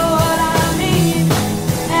know what I mean.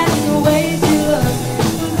 And the way she looked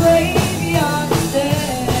was way beyond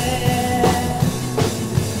understand.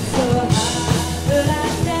 So how could I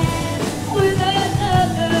stand with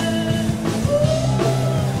another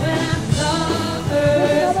when I saw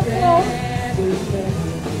her stand?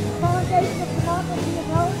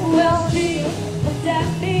 Well, she looked at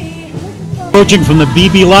me. Approaching from the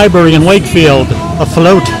BB Library in Wakefield,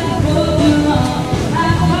 afloat.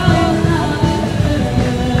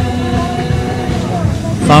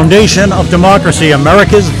 Foundation of Democracy,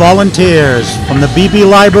 America's Volunteers, from the BB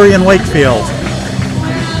Library in Wakefield.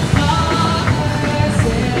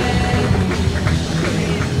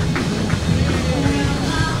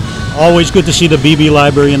 Always good to see the BB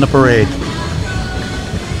Library in the parade.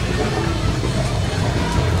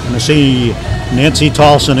 And to see Nancy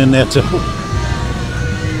Tolson in there too.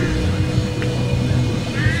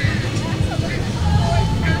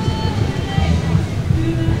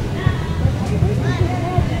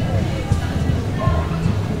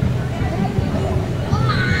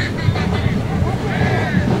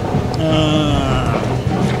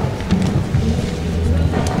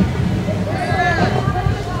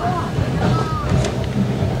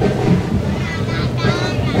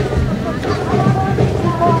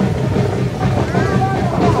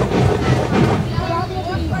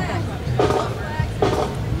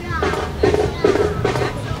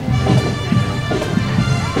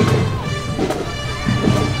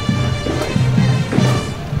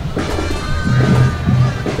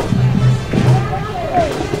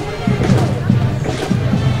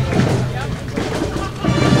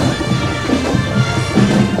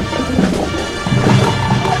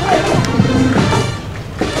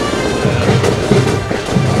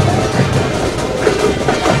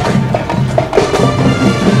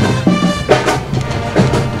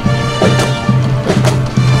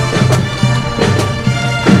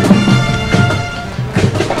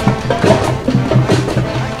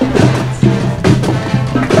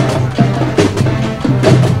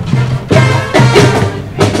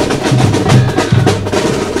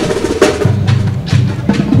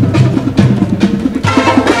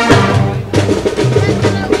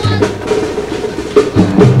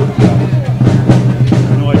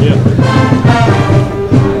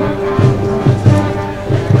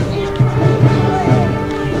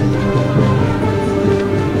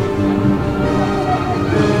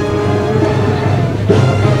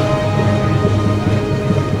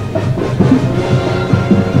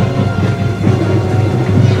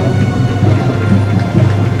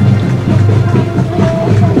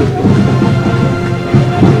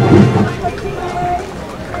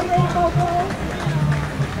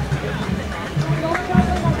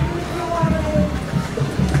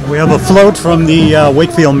 We have a float from the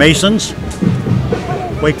Wakefield Masons.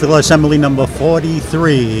 Wakefield Assembly number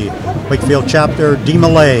 43. Wakefield chapter, D.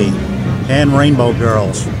 Malay and Rainbow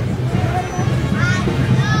Girls.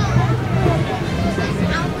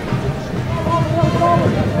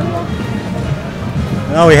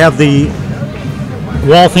 Now we have the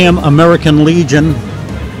Waltham American Legion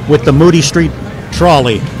with the Moody Street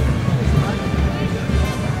Trolley.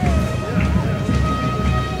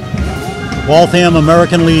 Waltham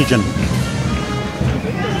American Legion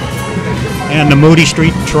and the Moody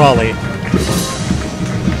Street Trolley.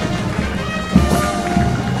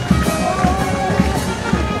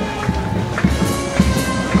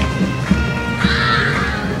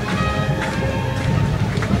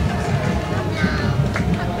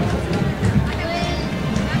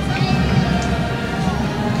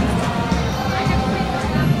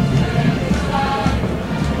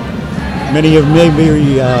 Many of you maybe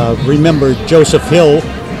remember Joseph Hill,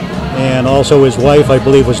 and also his wife, I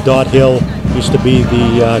believe, was Dot Hill. Used to be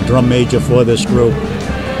the drum major for this group.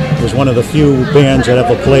 It was one of the few bands that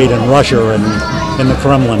ever played in Russia and in the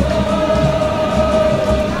Kremlin.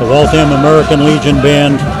 The Waltham American Legion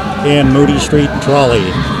Band and Moody Street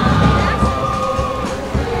Trolley.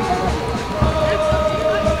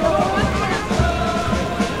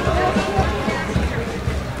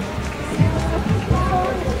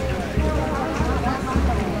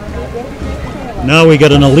 Now we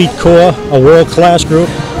got an elite corps, a world-class group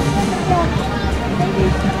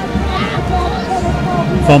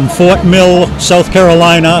from Fort Mill, South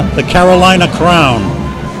Carolina, the Carolina Crown.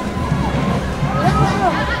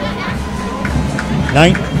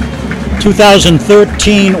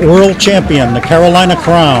 2013 World Champion, the Carolina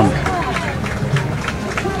Crown.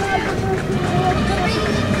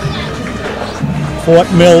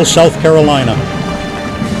 Fort Mill, South Carolina.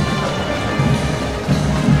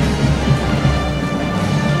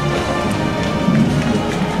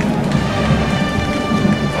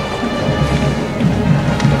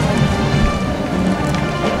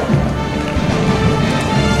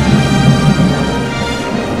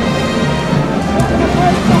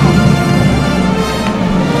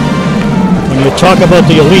 You talk about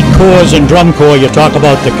the elite corps and drum corps, you talk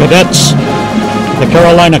about the cadets, the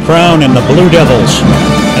Carolina Crown, and the Blue Devils.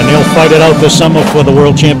 And they'll fight it out this summer for the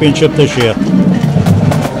World Championship this year.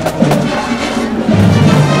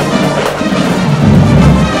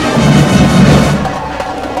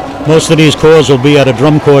 Most of these corps will be at a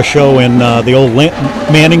drum corps show in the old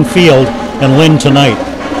Manning Field in Lynn tonight.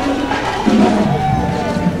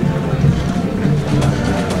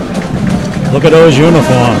 Look at those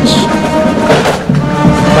uniforms.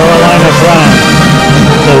 Carolina Crown,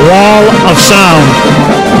 the Wall of Sound.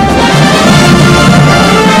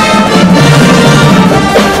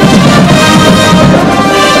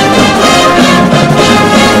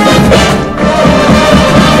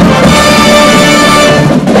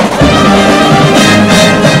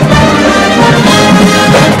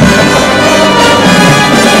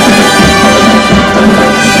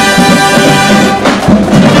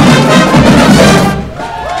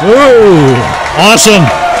 Ooh, awesome.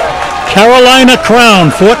 Carolina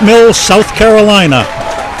Crown, Fort Mill, South Carolina.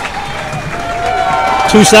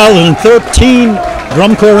 2013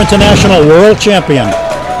 Drum Corps International World Champion.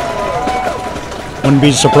 Wouldn't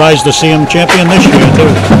be surprised to see him champion this year,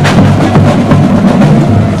 too.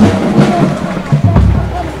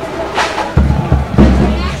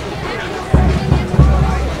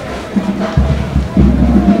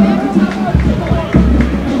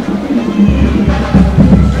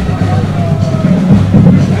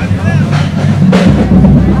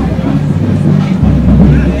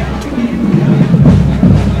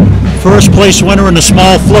 First place winner in the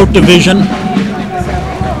small float division.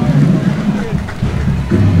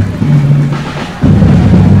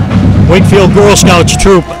 Wakefield Girl Scouts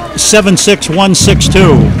Troop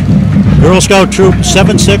 76162. Girl Scout Troop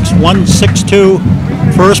 76162.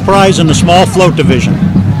 First prize in the small float division.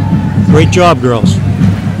 Great job, girls.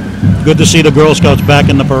 Good to see the Girl Scouts back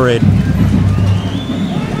in the parade.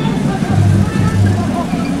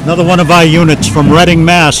 Another one of our units from Reading,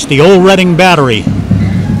 Mass., the old Reading Battery.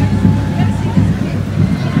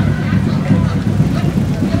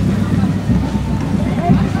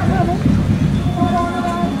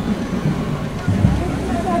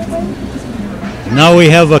 Now we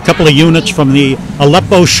have a couple of units from the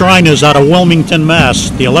Aleppo Shriners out of Wilmington, Mass.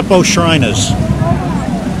 The Aleppo Shriners.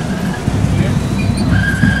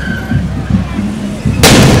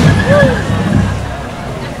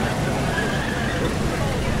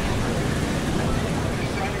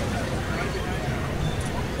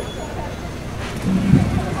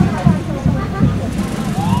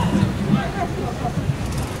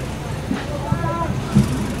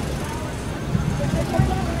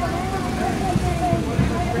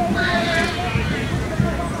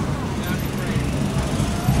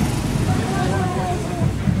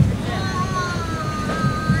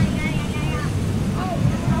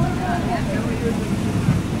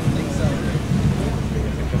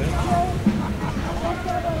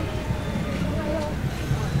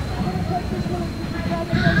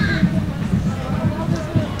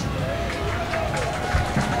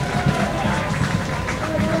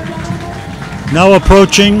 Now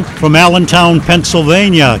approaching from Allentown,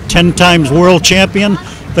 Pennsylvania, 10 times world champion,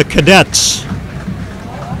 the Cadets.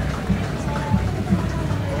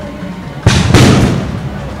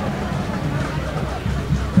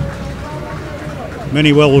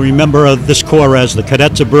 Many will remember this corps as the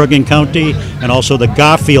Cadets of Bergen County and also the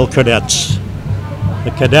Garfield Cadets.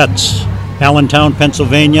 The Cadets, Allentown,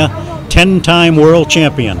 Pennsylvania, 10-time world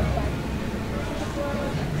champion.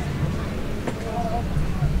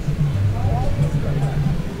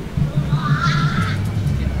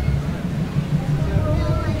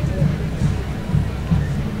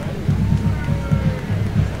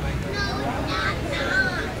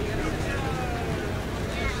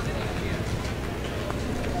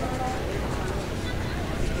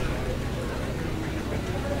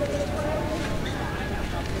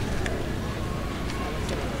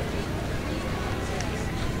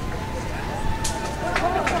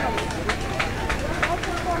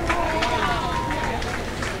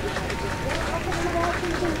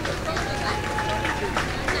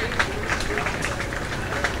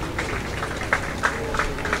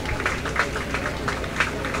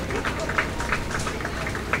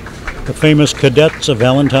 The famous Cadets of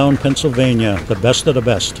Allentown, Pennsylvania, the best of the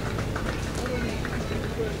best.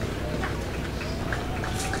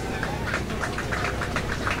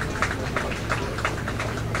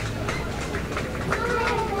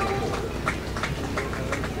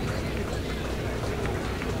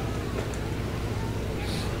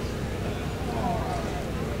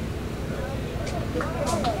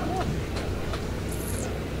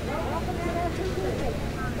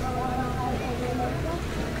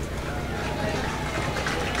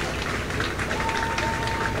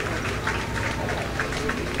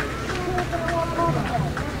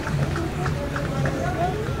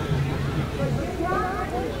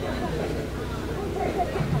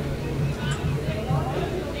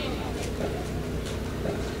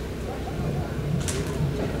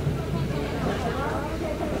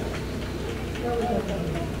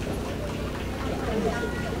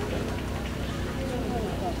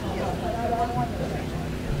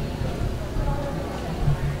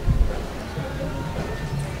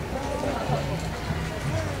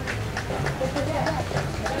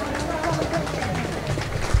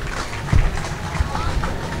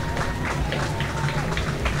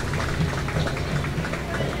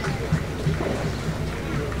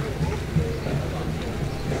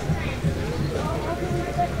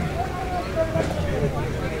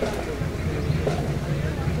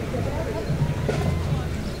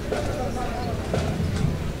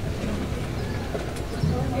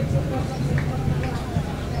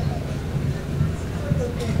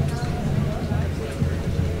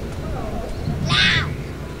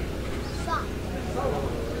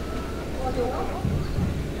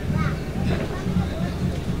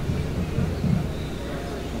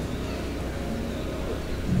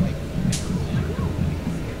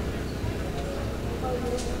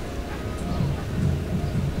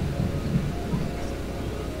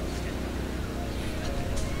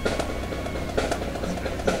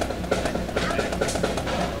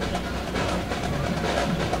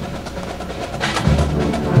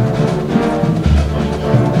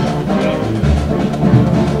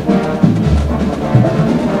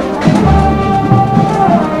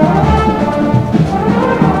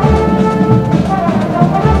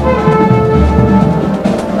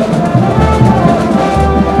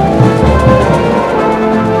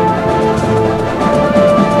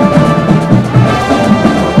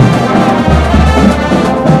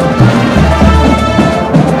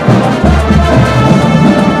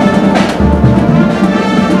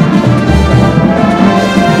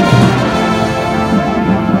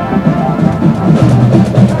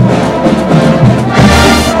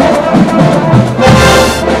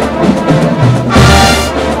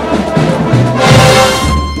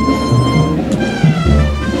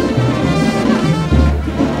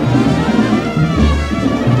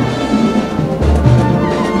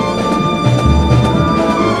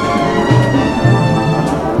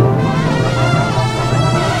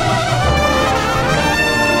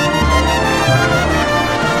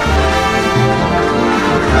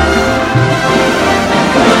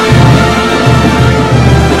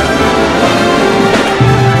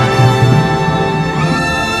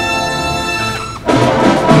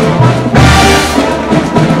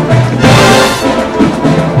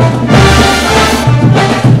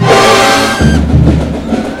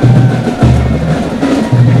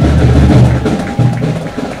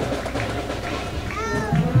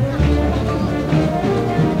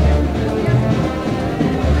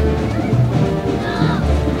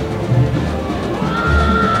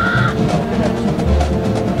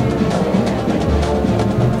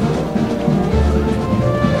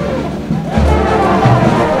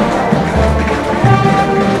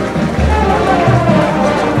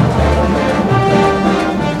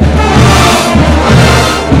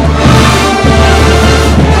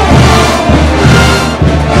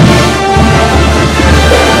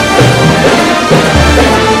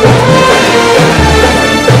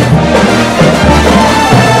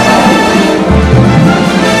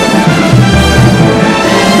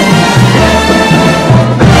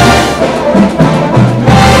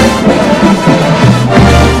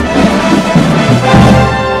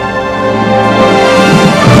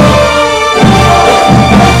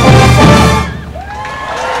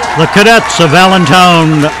 The Cadets of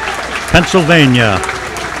Allentown, Pennsylvania,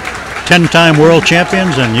 10-time world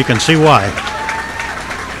champions, and you can see why.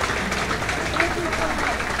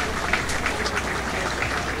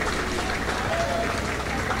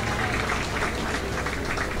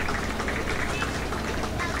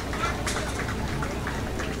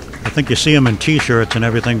 I think you see them in t-shirts and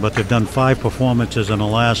everything, but they've done 5 performances in the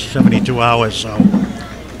last 72 hours, so,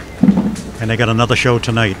 and they got another show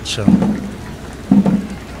tonight, so.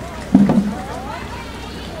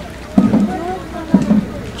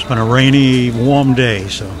 It's been a rainy, warm day,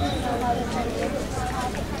 so.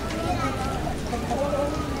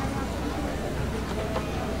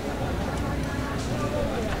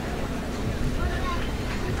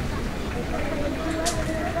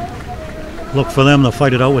 Look for them to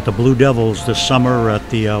fight it out with the Blue Devils this summer at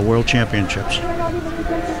the World Championships.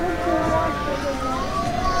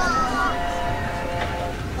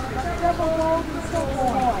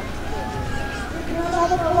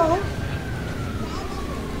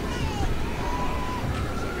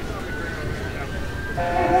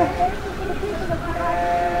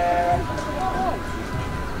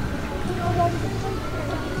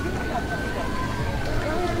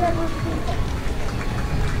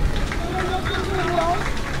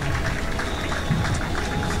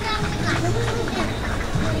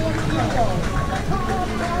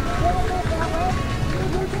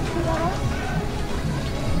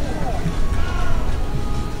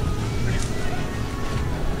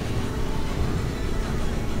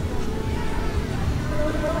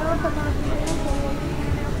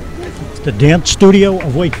 The dance studio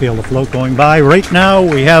of Wakefield, the float going by. Right now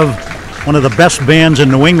we have one of the best bands in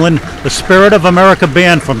New England, the Spirit of America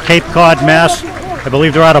Band from Cape Cod, Mass. I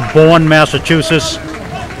believe they're out of Bourne, Massachusetts.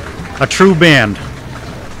 A true band.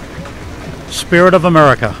 Spirit of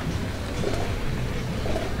America.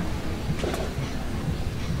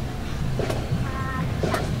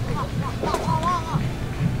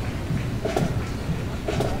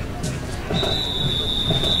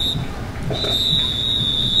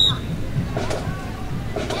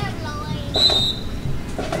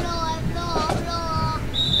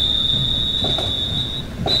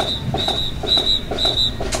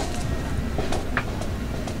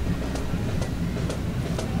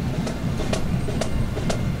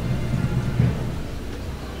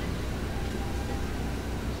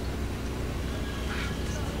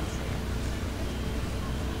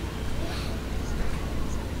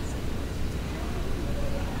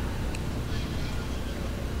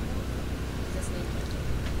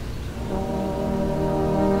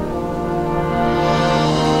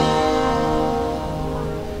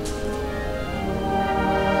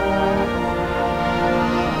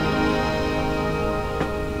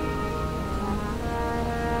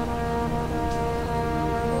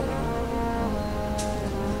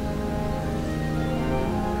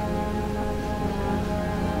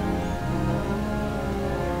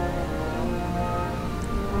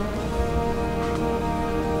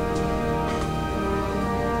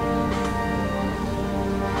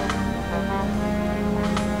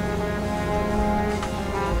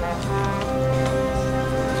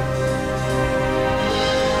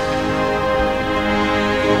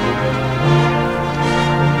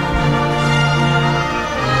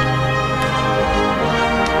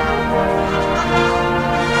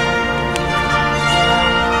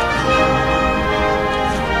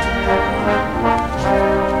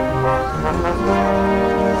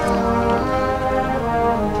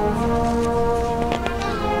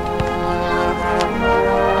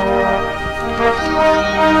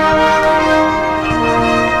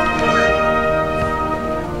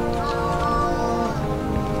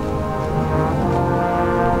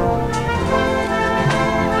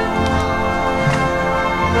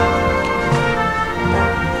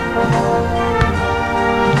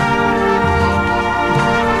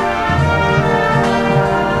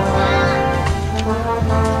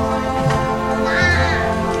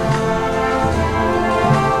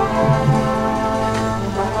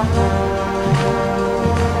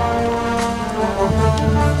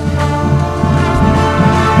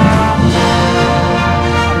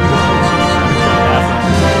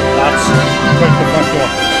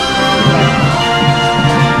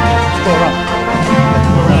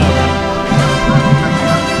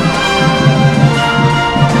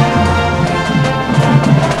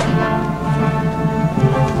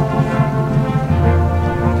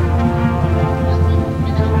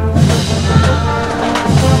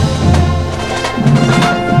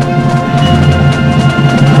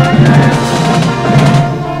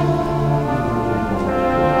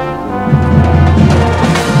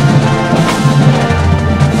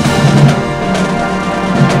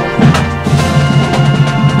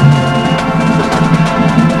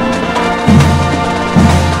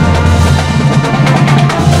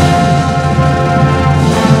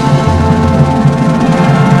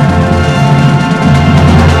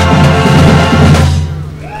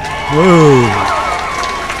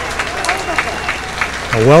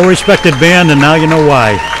 A well-respected band, and now you know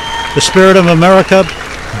why. The Spirit of America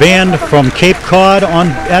band from Cape Cod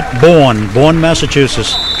at Bourne,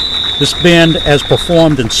 Massachusetts. This band has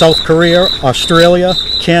performed in South Korea, Australia,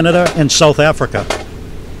 Canada, and South Africa.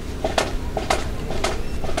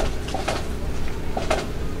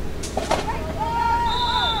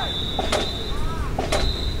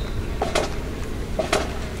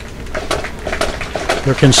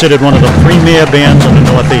 They're considered one of the premier bands in the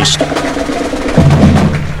Northeast.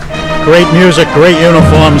 Great music, great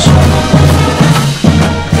uniforms.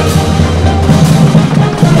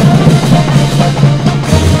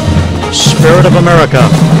 Spirit of America,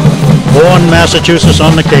 Bourne, Massachusetts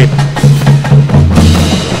on the Cape.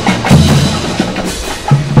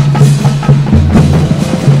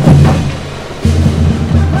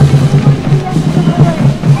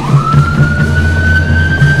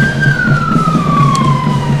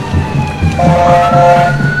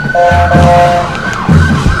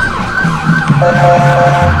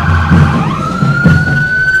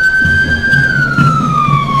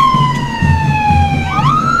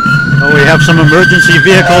 We have some emergency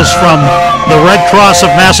vehicles from the Red Cross of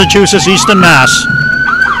Massachusetts, Eastern Mass.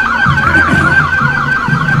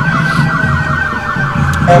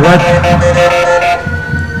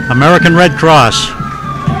 American Red Cross.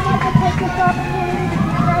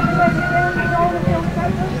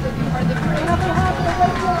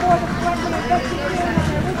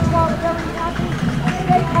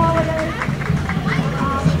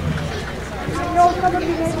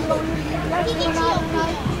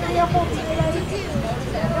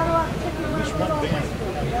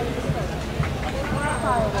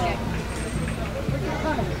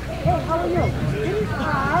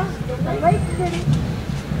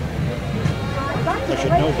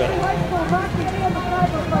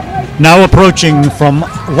 Now approaching from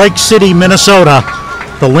Lake City, Minnesota,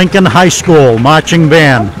 the Lincoln High School Marching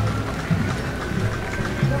Band. In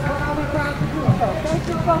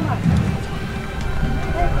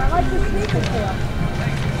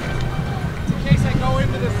case I go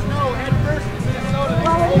into the snow head first in Minnesota, they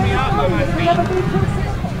can pull me out by my feet.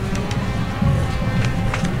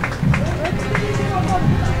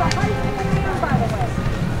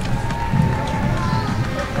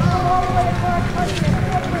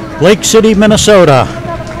 Lake City, Minnesota,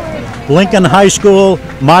 Lincoln High School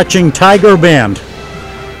Marching Tiger Band.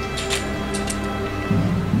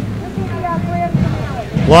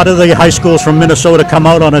 A lot of the high schools from Minnesota come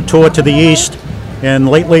out on a tour to the east, and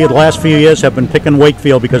lately, the last few years, have been picking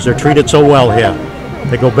Wakefield because they're treated so well here.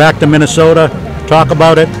 They go back to Minnesota, talk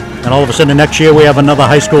about it, and all of a sudden next year we have another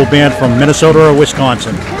high school band from Minnesota or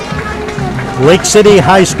Wisconsin. Lake City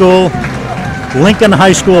High School, Lincoln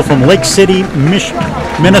High School from Lake City,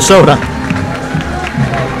 Minnesota.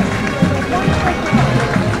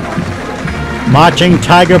 Marching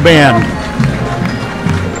Tiger Band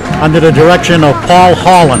under the direction of Paul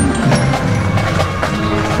Holland.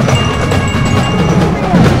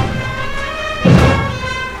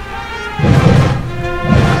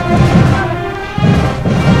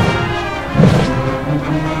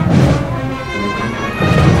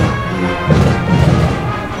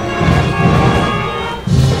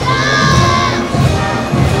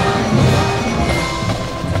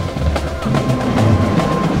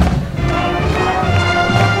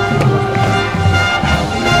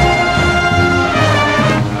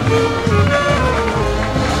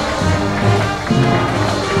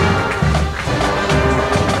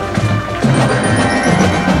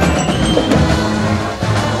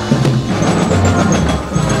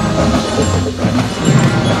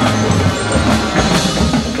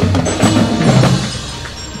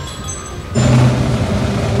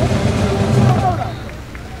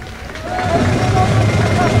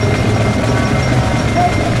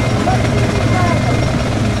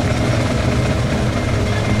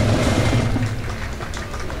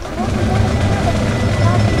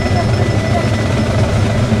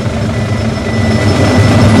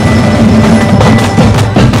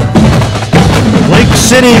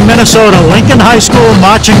 City, Minnesota, Lincoln High School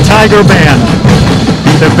Marching Tiger Band.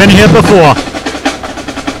 They've been here before.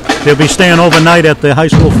 They'll be staying overnight at the high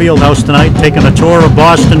school field house tonight, taking a tour of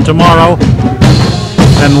Boston tomorrow,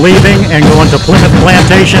 then leaving and going to Plymouth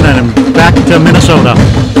Plantation and back to Minnesota.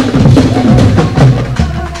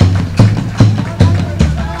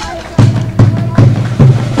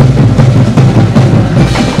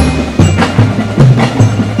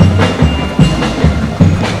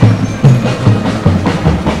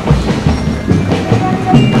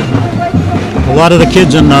 A lot of the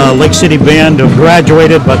kids in the Lake City Band have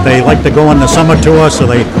graduated, but they like to go on the summer tour, so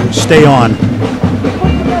they stay on.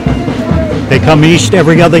 They come east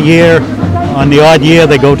every other year, on the odd year,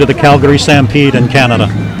 they go to the Calgary Stampede in Canada.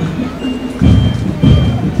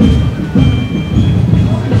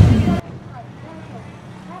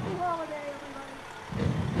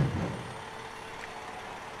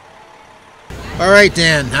 All right,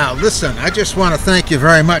 Dan. Now, listen, I just want to thank you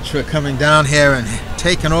very much for coming down here and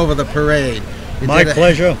taking over the parade. You My did a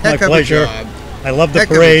pleasure. My heck of a pleasure. job. I love the Heck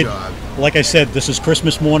of a parade. job. Like I said, this is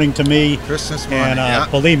Christmas morning to me. Christmas morning, And yeah.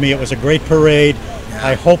 believe me, it was a great parade. Yeah.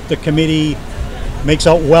 I hope the committee makes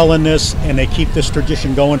out well in this and they keep this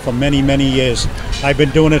tradition going for many, many years. I've been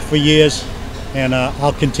doing it for years, and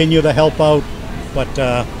I'll continue to help out. But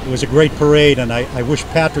it was a great parade, and I wish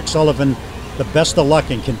Patrick Sullivan the best of luck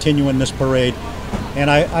in continuing this parade. And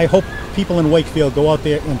I hope people in Wakefield go out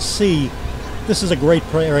there and see this is a great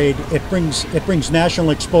parade. It brings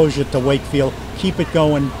national exposure to Wakefield. Keep it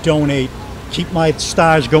going, donate, keep my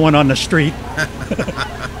stars going on the street.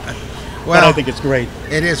 Well, But I think it's great.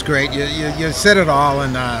 It is great. You said it all,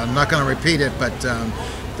 and I'm not going to repeat it, but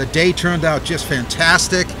the day turned out just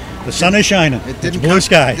fantastic. The sun is shining. It's blue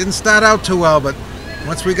sky. It didn't start out too well, but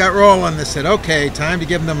once we got rolling, they said, okay, time to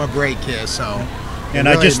give them a break here. So, And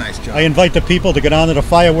really nice job. I invite the people to get on to the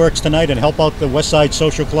fireworks tonight and help out the West Side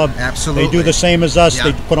Social Club. Absolutely. They do the same as us.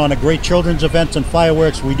 Yeah. They put on a great children's events and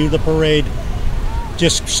fireworks. We do the parade.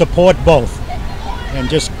 Just support both and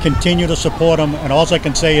just continue to support them. And all I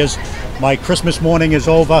can say is my Christmas morning is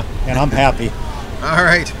over and I'm happy. All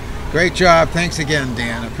right. Great job. Thanks again,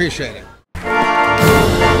 Dan. Appreciate it.